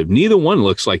conservative. Neither one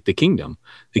looks like the kingdom.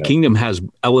 The kingdom has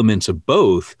elements of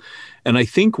both. And I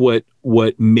think what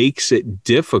makes it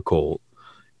difficult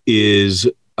is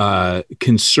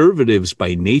conservatives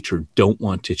by nature don't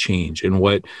want to change. And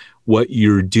what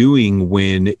you're doing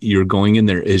when you're going in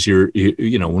there is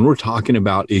when we're talking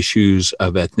about issues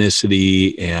of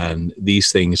ethnicity and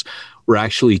these things, we're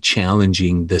actually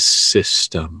challenging the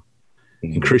system.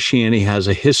 Mm-hmm. And Christianity has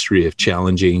a history of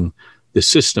challenging the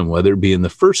system, whether it be in the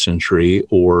first century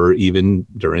or even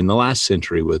during the last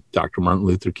century with Dr. Martin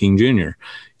Luther King Jr.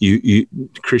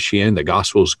 Christianity, the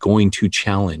gospel is going to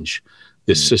challenge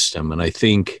this system. And I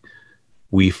think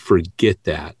we forget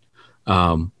that.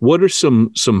 What are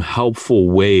some helpful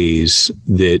ways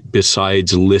that,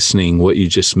 besides listening, what you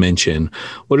just mentioned,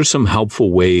 what are some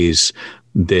helpful ways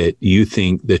that you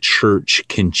think the church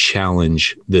can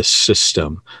challenge this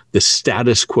system, the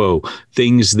status quo,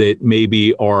 things that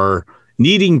maybe are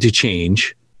needing to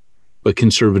change, but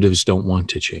conservatives don't want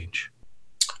to change?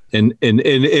 And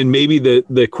maybe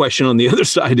the question on the other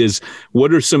side is,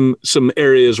 what are some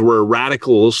areas where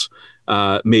radicals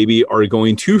maybe are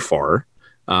going too far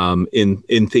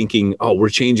in thinking, oh, we're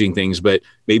changing things, but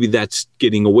maybe that's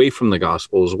getting away from the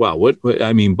gospel as well.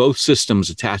 Both systems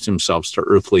attach themselves to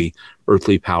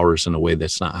earthly powers in a way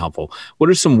that's not helpful. What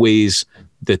are some ways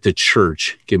that the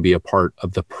church can be a part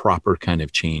of the proper kind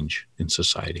of change in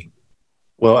society?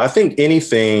 Well, I think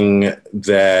anything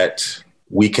that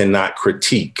we cannot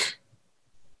critique,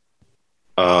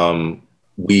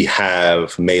 we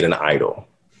have made an idol.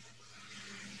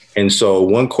 And so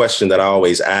one question that I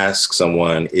always ask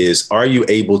someone is, are you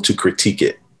able to critique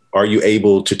it? Are you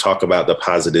able to talk about the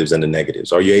positives and the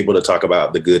negatives? Are you able to talk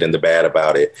about the good and the bad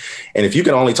about it? And if you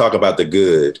can only talk about the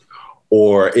good,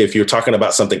 or if you're talking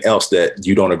about something else that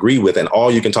you don't agree with and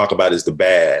all you can talk about is the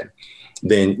bad,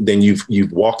 then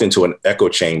you've walked into an echo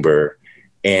chamber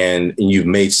and you've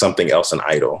made something else an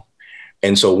idol.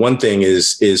 And so one thing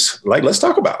is like, let's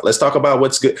talk about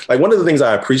what's good. Like, one of the things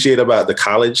I appreciate about the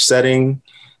college setting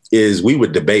is we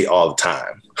would debate all the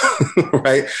time,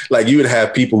 right? Like, you would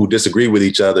have people who disagree with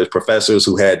each other, professors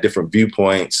who had different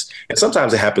viewpoints. And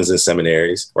sometimes it happens in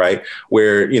seminaries, right?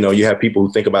 Where, you have people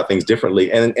who think about things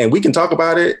differently, and we can talk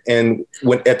about it. And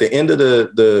when at the end of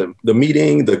the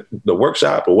meeting, the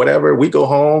workshop or whatever, we go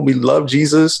home, we love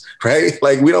Jesus, right?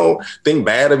 Like, we don't think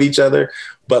bad of each other.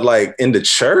 But like in the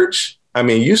church,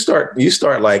 you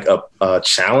start like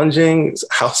challenging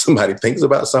how somebody thinks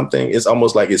about something. It's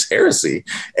almost like it's heresy,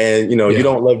 and you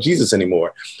don't love Jesus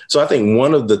anymore. So I think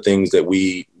one of the things that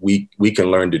we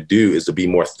can learn to do is to be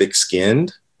more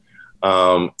thick-skinned,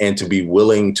 and to be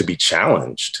willing to be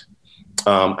challenged.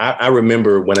 I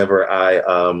remember whenever I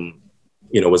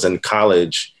was in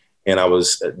college and I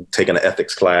was taking an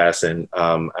ethics class, and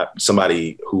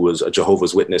somebody who was a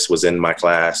Jehovah's Witness was in my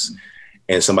class,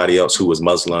 and somebody else who was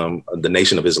Muslim, the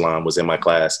Nation of Islam, was in my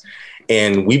class.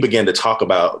 And we began to talk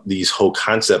about these whole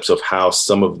concepts of how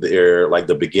some of their, like,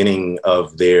 the beginning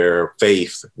of their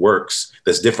faith works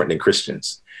that's different than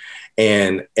Christians.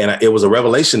 And it was a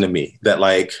revelation to me that,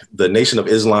 like, the Nation of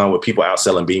Islam, with people out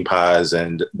selling bean pies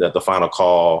and the final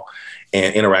call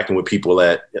and interacting with people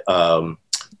at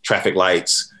traffic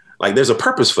lights, like, there's a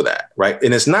purpose for that, right?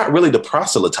 And it's not really to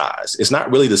proselytize. It's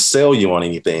not really to sell you on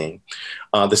anything.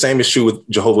 The same is true with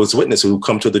Jehovah's Witnesses who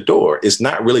come to the door. It's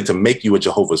not really to make you a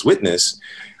Jehovah's Witness.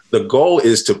 The goal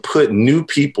is to put new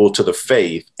people to the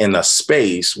faith in a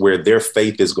space where their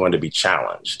faith is going to be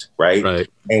challenged, right?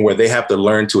 And where they have to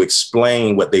learn to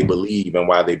explain what they believe and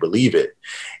why they believe it.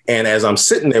 And as I'm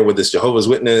sitting there with this Jehovah's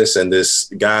Witness and this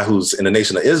guy who's in the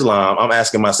Nation of Islam, I'm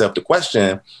asking myself the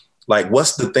question, like,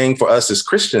 what's the thing for us as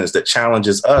Christians that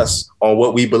challenges us on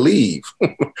what we believe,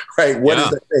 right? What is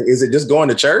that thing? Is it just going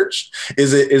to church?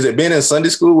 Is it being in Sunday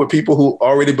school with people who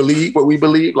already believe what we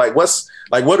believe? Like, what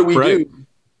do we do?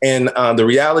 And the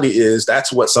reality is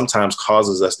that's what sometimes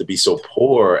causes us to be so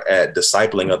poor at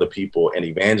discipling other people and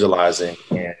evangelizing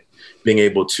and being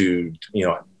able to,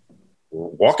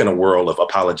 walk in a world of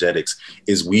apologetics,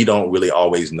 is we don't really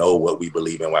always know what we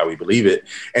believe and why we believe it.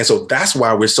 And so that's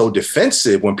why we're so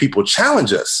defensive when people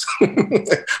challenge us,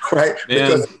 right?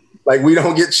 Because, like, we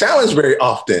don't get challenged very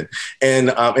often.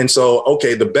 And so,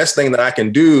 okay, the best thing that I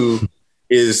can do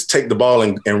is take the ball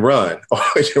and run.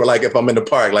 Or, like, if I'm in the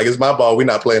park, like, it's my ball, we're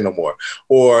not playing no more.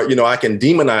 Or, I can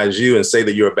demonize you and say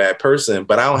that you're a bad person,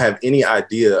 but I don't have any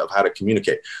idea of how to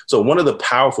communicate. So one of the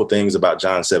powerful things about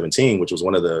John 17, which was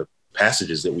one of the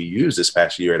passages that we use this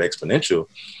past year at Exponential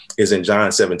is in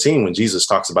John 17, when Jesus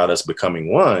talks about us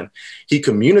becoming one. He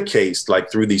communicates, like,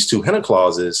 through these two hina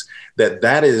clauses,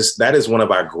 that is one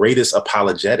of our greatest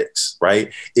apologetics,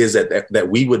 right? Is that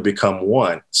we would become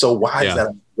one. So why is that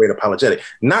a great apologetic?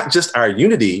 Not just our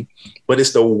unity, but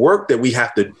it's the work that we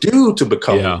have to do to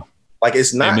become one. Like,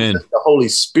 it's not just the Holy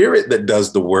Spirit that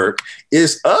does the work,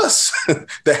 it's us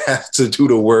that has to do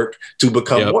the work to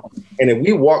become one. And if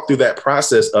we walk through that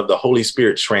process of the Holy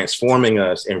Spirit transforming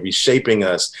us and reshaping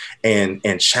us and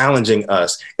challenging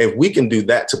us, if we can do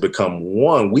that to become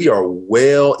one, we are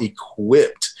well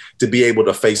equipped to be able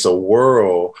to face a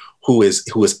world who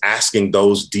is asking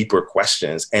those deeper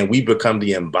questions, and we become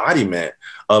the embodiment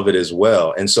of it as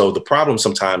well. And so the problem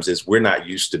sometimes is we're not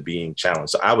used to being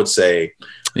challenged. So I would say,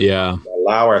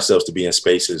 allow ourselves to be in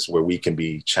spaces where we can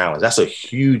be challenged. That's a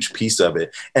huge piece of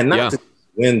it. And not to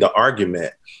win the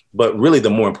argument, but really the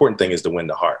more important thing is to win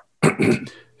the heart.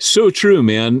 So true,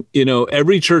 man. You know,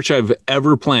 every church I've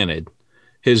ever planted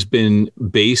has been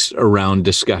based around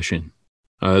discussion.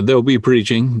 There'll be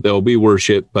preaching, there'll be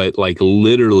worship, but like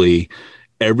literally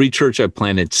every church I've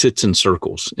planted sits in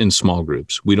circles in small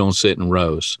groups. We don't sit in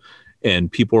rows,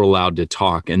 and people are allowed to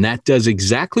talk. And that does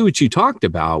exactly what you talked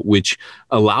about, which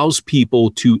allows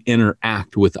people to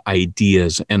interact with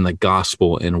ideas and the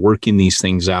gospel and working these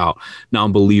things out,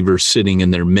 non-believers sitting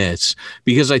in their midst.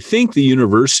 Because I think the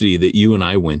university that you and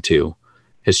I went to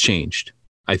has changed.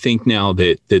 I think now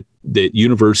that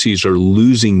universities are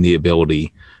losing the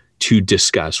ability to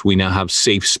discuss. We now have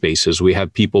safe spaces. We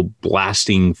have people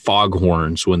blasting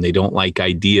foghorns when they don't like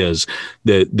ideas.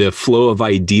 The flow of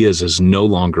ideas is no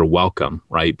longer welcome,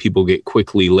 right? People get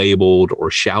quickly labeled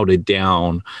or shouted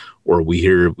down, or we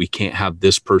hear we can't have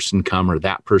this person come or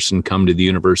that person come to the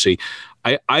university.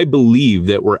 I believe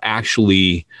that we're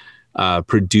actually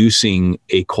producing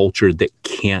a culture that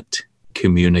can't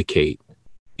communicate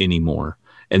anymore.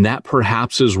 And that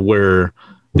perhaps is where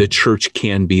the church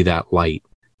can be that light,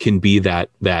 can be that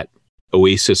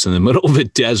oasis in the middle of a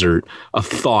desert of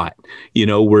thought, you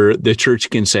know, where the church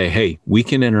can say, hey, we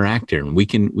can interact here and we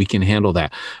can handle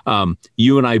that.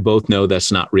 You and I both know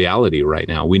that's not reality right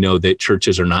now. We know that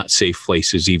churches are not safe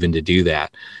places even to do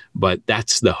that, but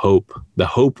that's the hope. The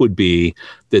hope would be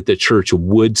that the church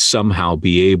would somehow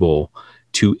be able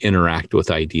to interact with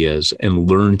ideas and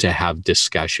learn to have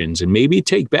discussions and maybe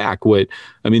take back the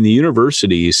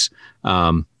universities,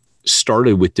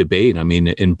 started with debate. I mean,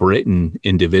 in Britain,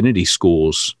 in divinity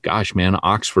schools, gosh, man,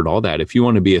 Oxford, all that. If you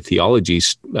want to be a theology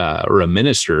or a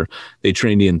minister, they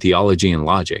trained you in theology and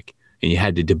logic, and you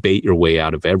had to debate your way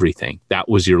out of everything. That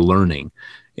was your learning.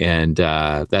 And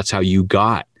that's how you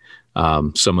got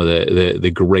some of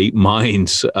the great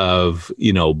minds of,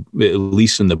 you know, at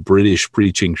least in the British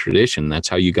preaching tradition. That's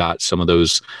how you got some of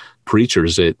those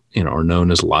preachers that, you know, are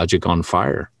known as logic on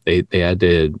fire. They had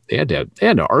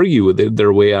to argue with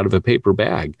their way out of a paper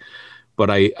bag.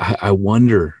 But I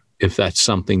wonder if that's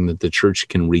something that the church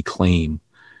can reclaim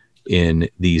in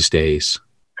these days.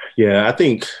 Yeah, I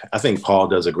think Paul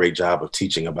does a great job of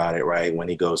teaching about it, right? When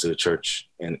he goes to the church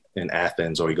in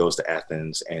Athens, or he goes to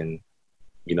Athens, and,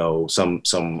 you know,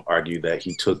 some argue that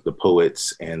he took the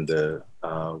poets and the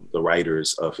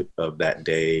writers of that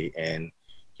day, and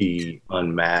he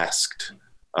unmasked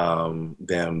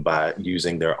them by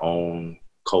using their own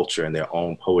culture and their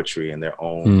own poetry and their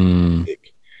own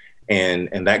music.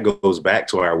 And that goes back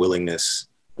to our willingness.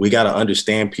 We got to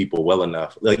understand people well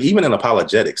enough. Like, even in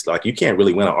apologetics, like, you can't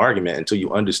really win an argument until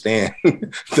you understand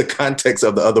the context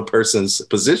of the other person's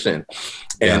position.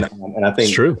 And I think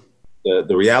it's true.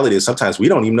 The reality is sometimes we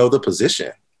don't even know the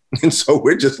position. And so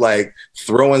we're just like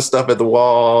throwing stuff at the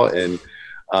wall, and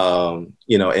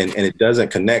you know, and it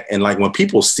doesn't connect. And like, when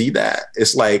people see that,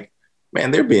 it's like, man,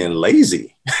 they're being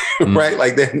lazy, right?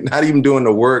 Like, they're not even doing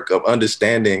the work of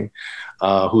understanding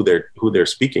who they're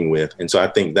speaking with. And so I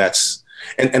think that's,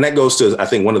 and that goes to, I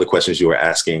think, one of the questions you were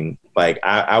asking. Like,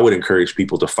 I would encourage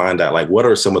people to find out, like, what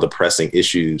are some of the pressing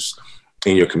issues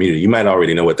in your community? You might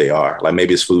already know what they are. Like,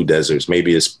 maybe it's food deserts,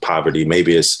 maybe it's poverty,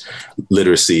 maybe it's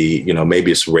literacy, you know,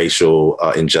 maybe it's racial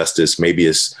injustice, maybe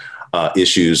it's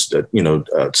issues that, you know,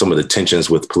 some of the tensions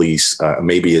with police,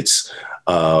 maybe it's,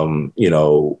 you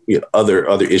know,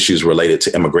 other issues related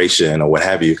to immigration or what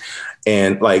have you.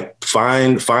 And like,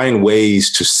 find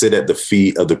ways to sit at the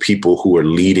feet of the people who are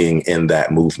leading in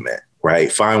that movement,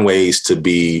 right? Find ways to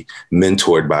be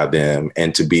mentored by them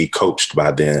and to be coached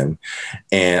by them.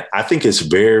 And I think it's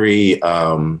very,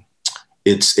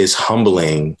 it's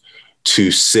humbling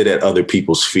to sit at other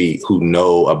people's feet who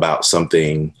know about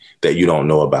something that you don't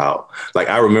know about. Like,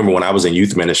 I remember when I was in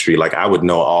youth ministry, like I would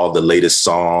know all the latest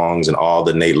songs and all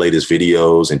the latest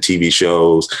videos and TV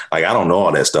shows. Like, I don't know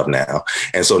all that stuff now.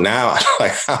 And so now,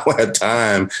 like, I don't have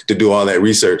time to do all that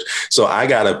research. So I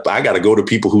gotta go to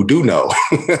people who do know,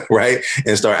 right?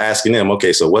 And start asking them,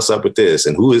 okay, so what's up with this?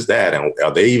 And who is that? And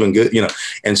are they even good? You know?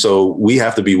 And so we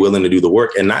have to be willing to do the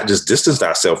work and not just distance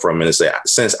ourselves from it and say,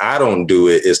 since I don't do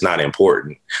it, it's not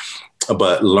important.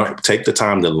 But take the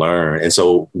time to learn. And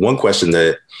so one question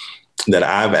that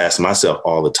I've asked myself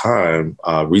all the time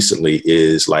recently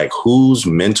is like, who's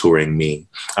mentoring me?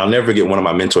 I'll never forget, one of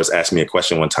my mentors asked me a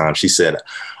question one time. She said,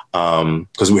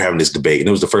 because we were having this debate, and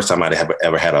it was the first time I'd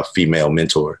ever had a female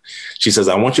mentor. She says,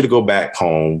 I want you to go back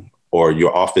home or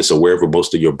your office or wherever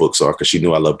most of your books are, because she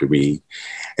knew I love to read.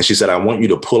 And she said, I want you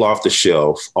to pull off the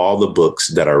shelf all the books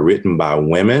that are written by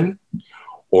women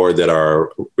or that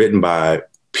are written by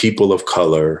people of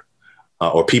color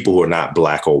or people who are not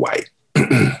Black or white.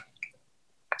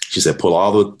 She said, pull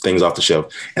all the things off the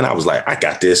shelf. And I was like, I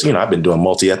got this. You know, I've been doing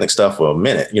multi-ethnic stuff for a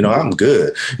minute. You know, I'm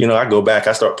good. You know, I go back,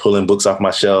 I start pulling books off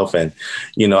my shelf. And,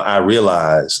 you know, I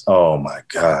realize, oh, my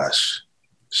gosh,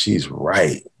 she's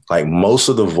right. Like, most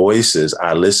of the voices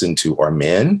I listen to are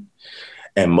men.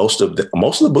 And most of the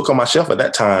book on my shelf at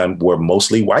that time were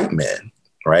mostly white men.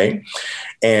 Right.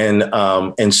 And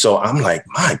so I'm like,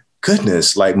 my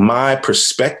goodness, like, my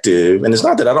perspective, and it's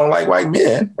not that I don't like white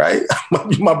men, right?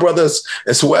 my brothers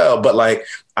as well, but like,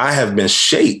 I have been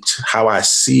shaped. How I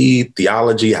see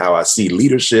theology, how I see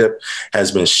leadership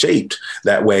has been shaped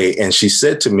that way. And she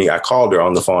said to me, I called her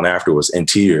on the phone afterwards in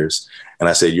tears. And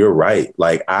I said, you're right.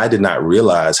 Like, I did not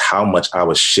realize how much I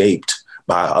was shaped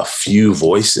by a few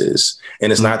voices.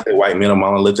 And it's not that white men are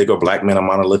monolithic or Black men are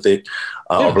monolithic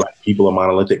or Black people are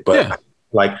monolithic, but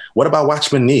like, what about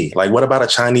Watchman Nee? Like, what about a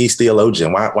Chinese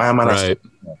theologian? Why am I not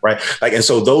right? Like, and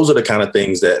so those are the kind of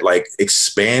things that like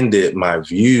expanded my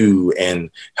view and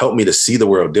helped me to see the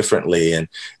world differently. And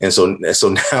so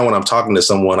now when I'm talking to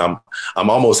someone, I'm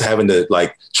almost having to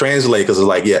like translate, because it's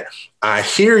like, yeah, I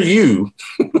hear you,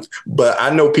 but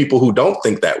I know people who don't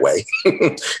think that way.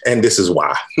 And this is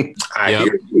why. I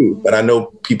hear you, but I know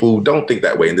people who don't think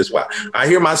that way. And this is why. I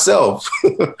hear myself,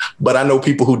 but I know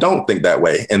people who don't think that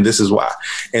way. And this is why.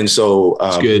 And so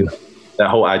good. That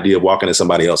whole idea of walking in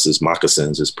somebody else's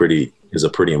moccasins is a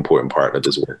pretty important part of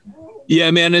this work.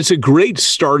 Yeah, man, it's a great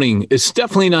starting. It's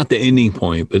definitely not the ending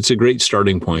point, but it's a great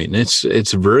starting point. And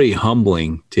it's very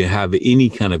humbling to have any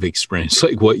kind of experience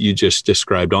like what you just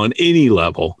described on any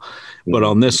level. But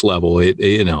on this level,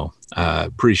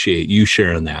 appreciate you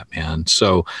sharing that, man.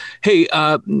 So, hey,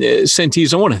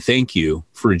 Sentez, I want to thank you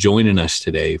for joining us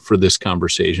today for this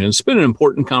conversation. It's been an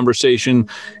important conversation.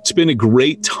 It's been a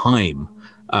great time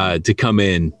to come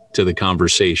in to the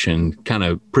conversation, kind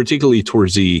of particularly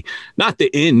towards not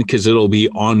the end, because it'll be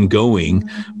ongoing,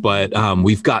 but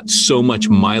we've got so much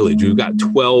mileage. We've got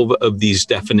 12 of these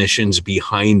definitions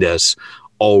behind us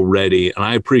already. And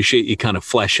I appreciate you kind of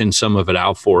fleshing some of it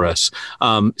out for us.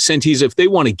 Sentez, if they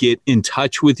want to get in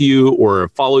touch with you or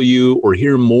follow you or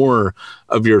hear more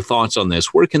of your thoughts on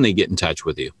this, where can they get in touch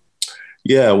with you?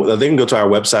 Yeah, well, they can go to our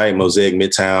website,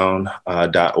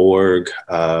 mosaicmidtown.org.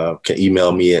 Can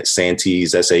email me at Santez,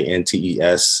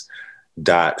 SANTES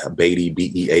 .Beatty,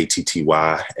 BEATTY at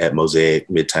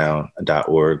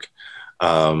mosaicmidtown.org.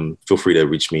 Feel free to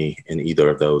reach me in either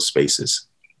of those spaces.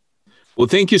 Well,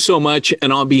 thank you so much.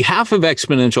 And on behalf of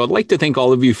Exponential, I'd like to thank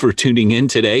all of you for tuning in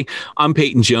today. I'm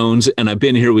Peyton Jones, and I've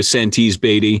been here with Santez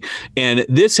Beatty, and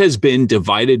this has been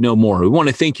Divided No More. We want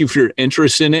to thank you for your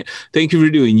interest in it. Thank you for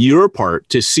doing your part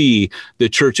to see the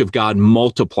Church of God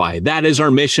multiply. That is our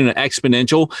mission at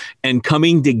Exponential, and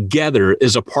coming together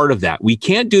is a part of that. We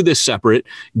can't do this separate.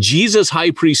 Jesus'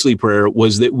 high priestly prayer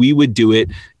was that we would do it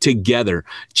together.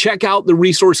 Check out the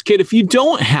resource kit. If you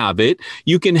don't have it,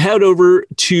 you can head over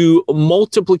to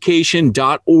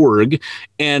multiplication.org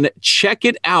and check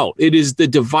it out. It is the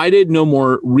Divided No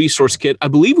More resource kit. I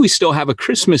believe we still have a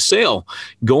Christmas sale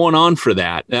going on for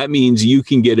that. That means you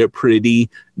can get it pretty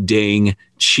dang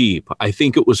cheap. I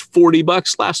think it was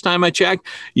 $40 last time I checked.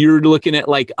 You're looking at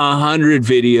like 100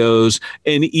 videos,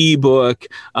 an ebook,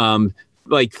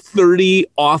 like 30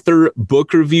 author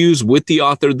book reviews with the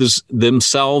authors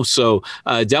themselves. So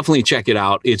definitely check it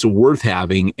out. It's worth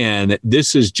having. And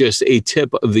this is just a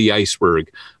tip of the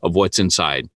iceberg of what's inside.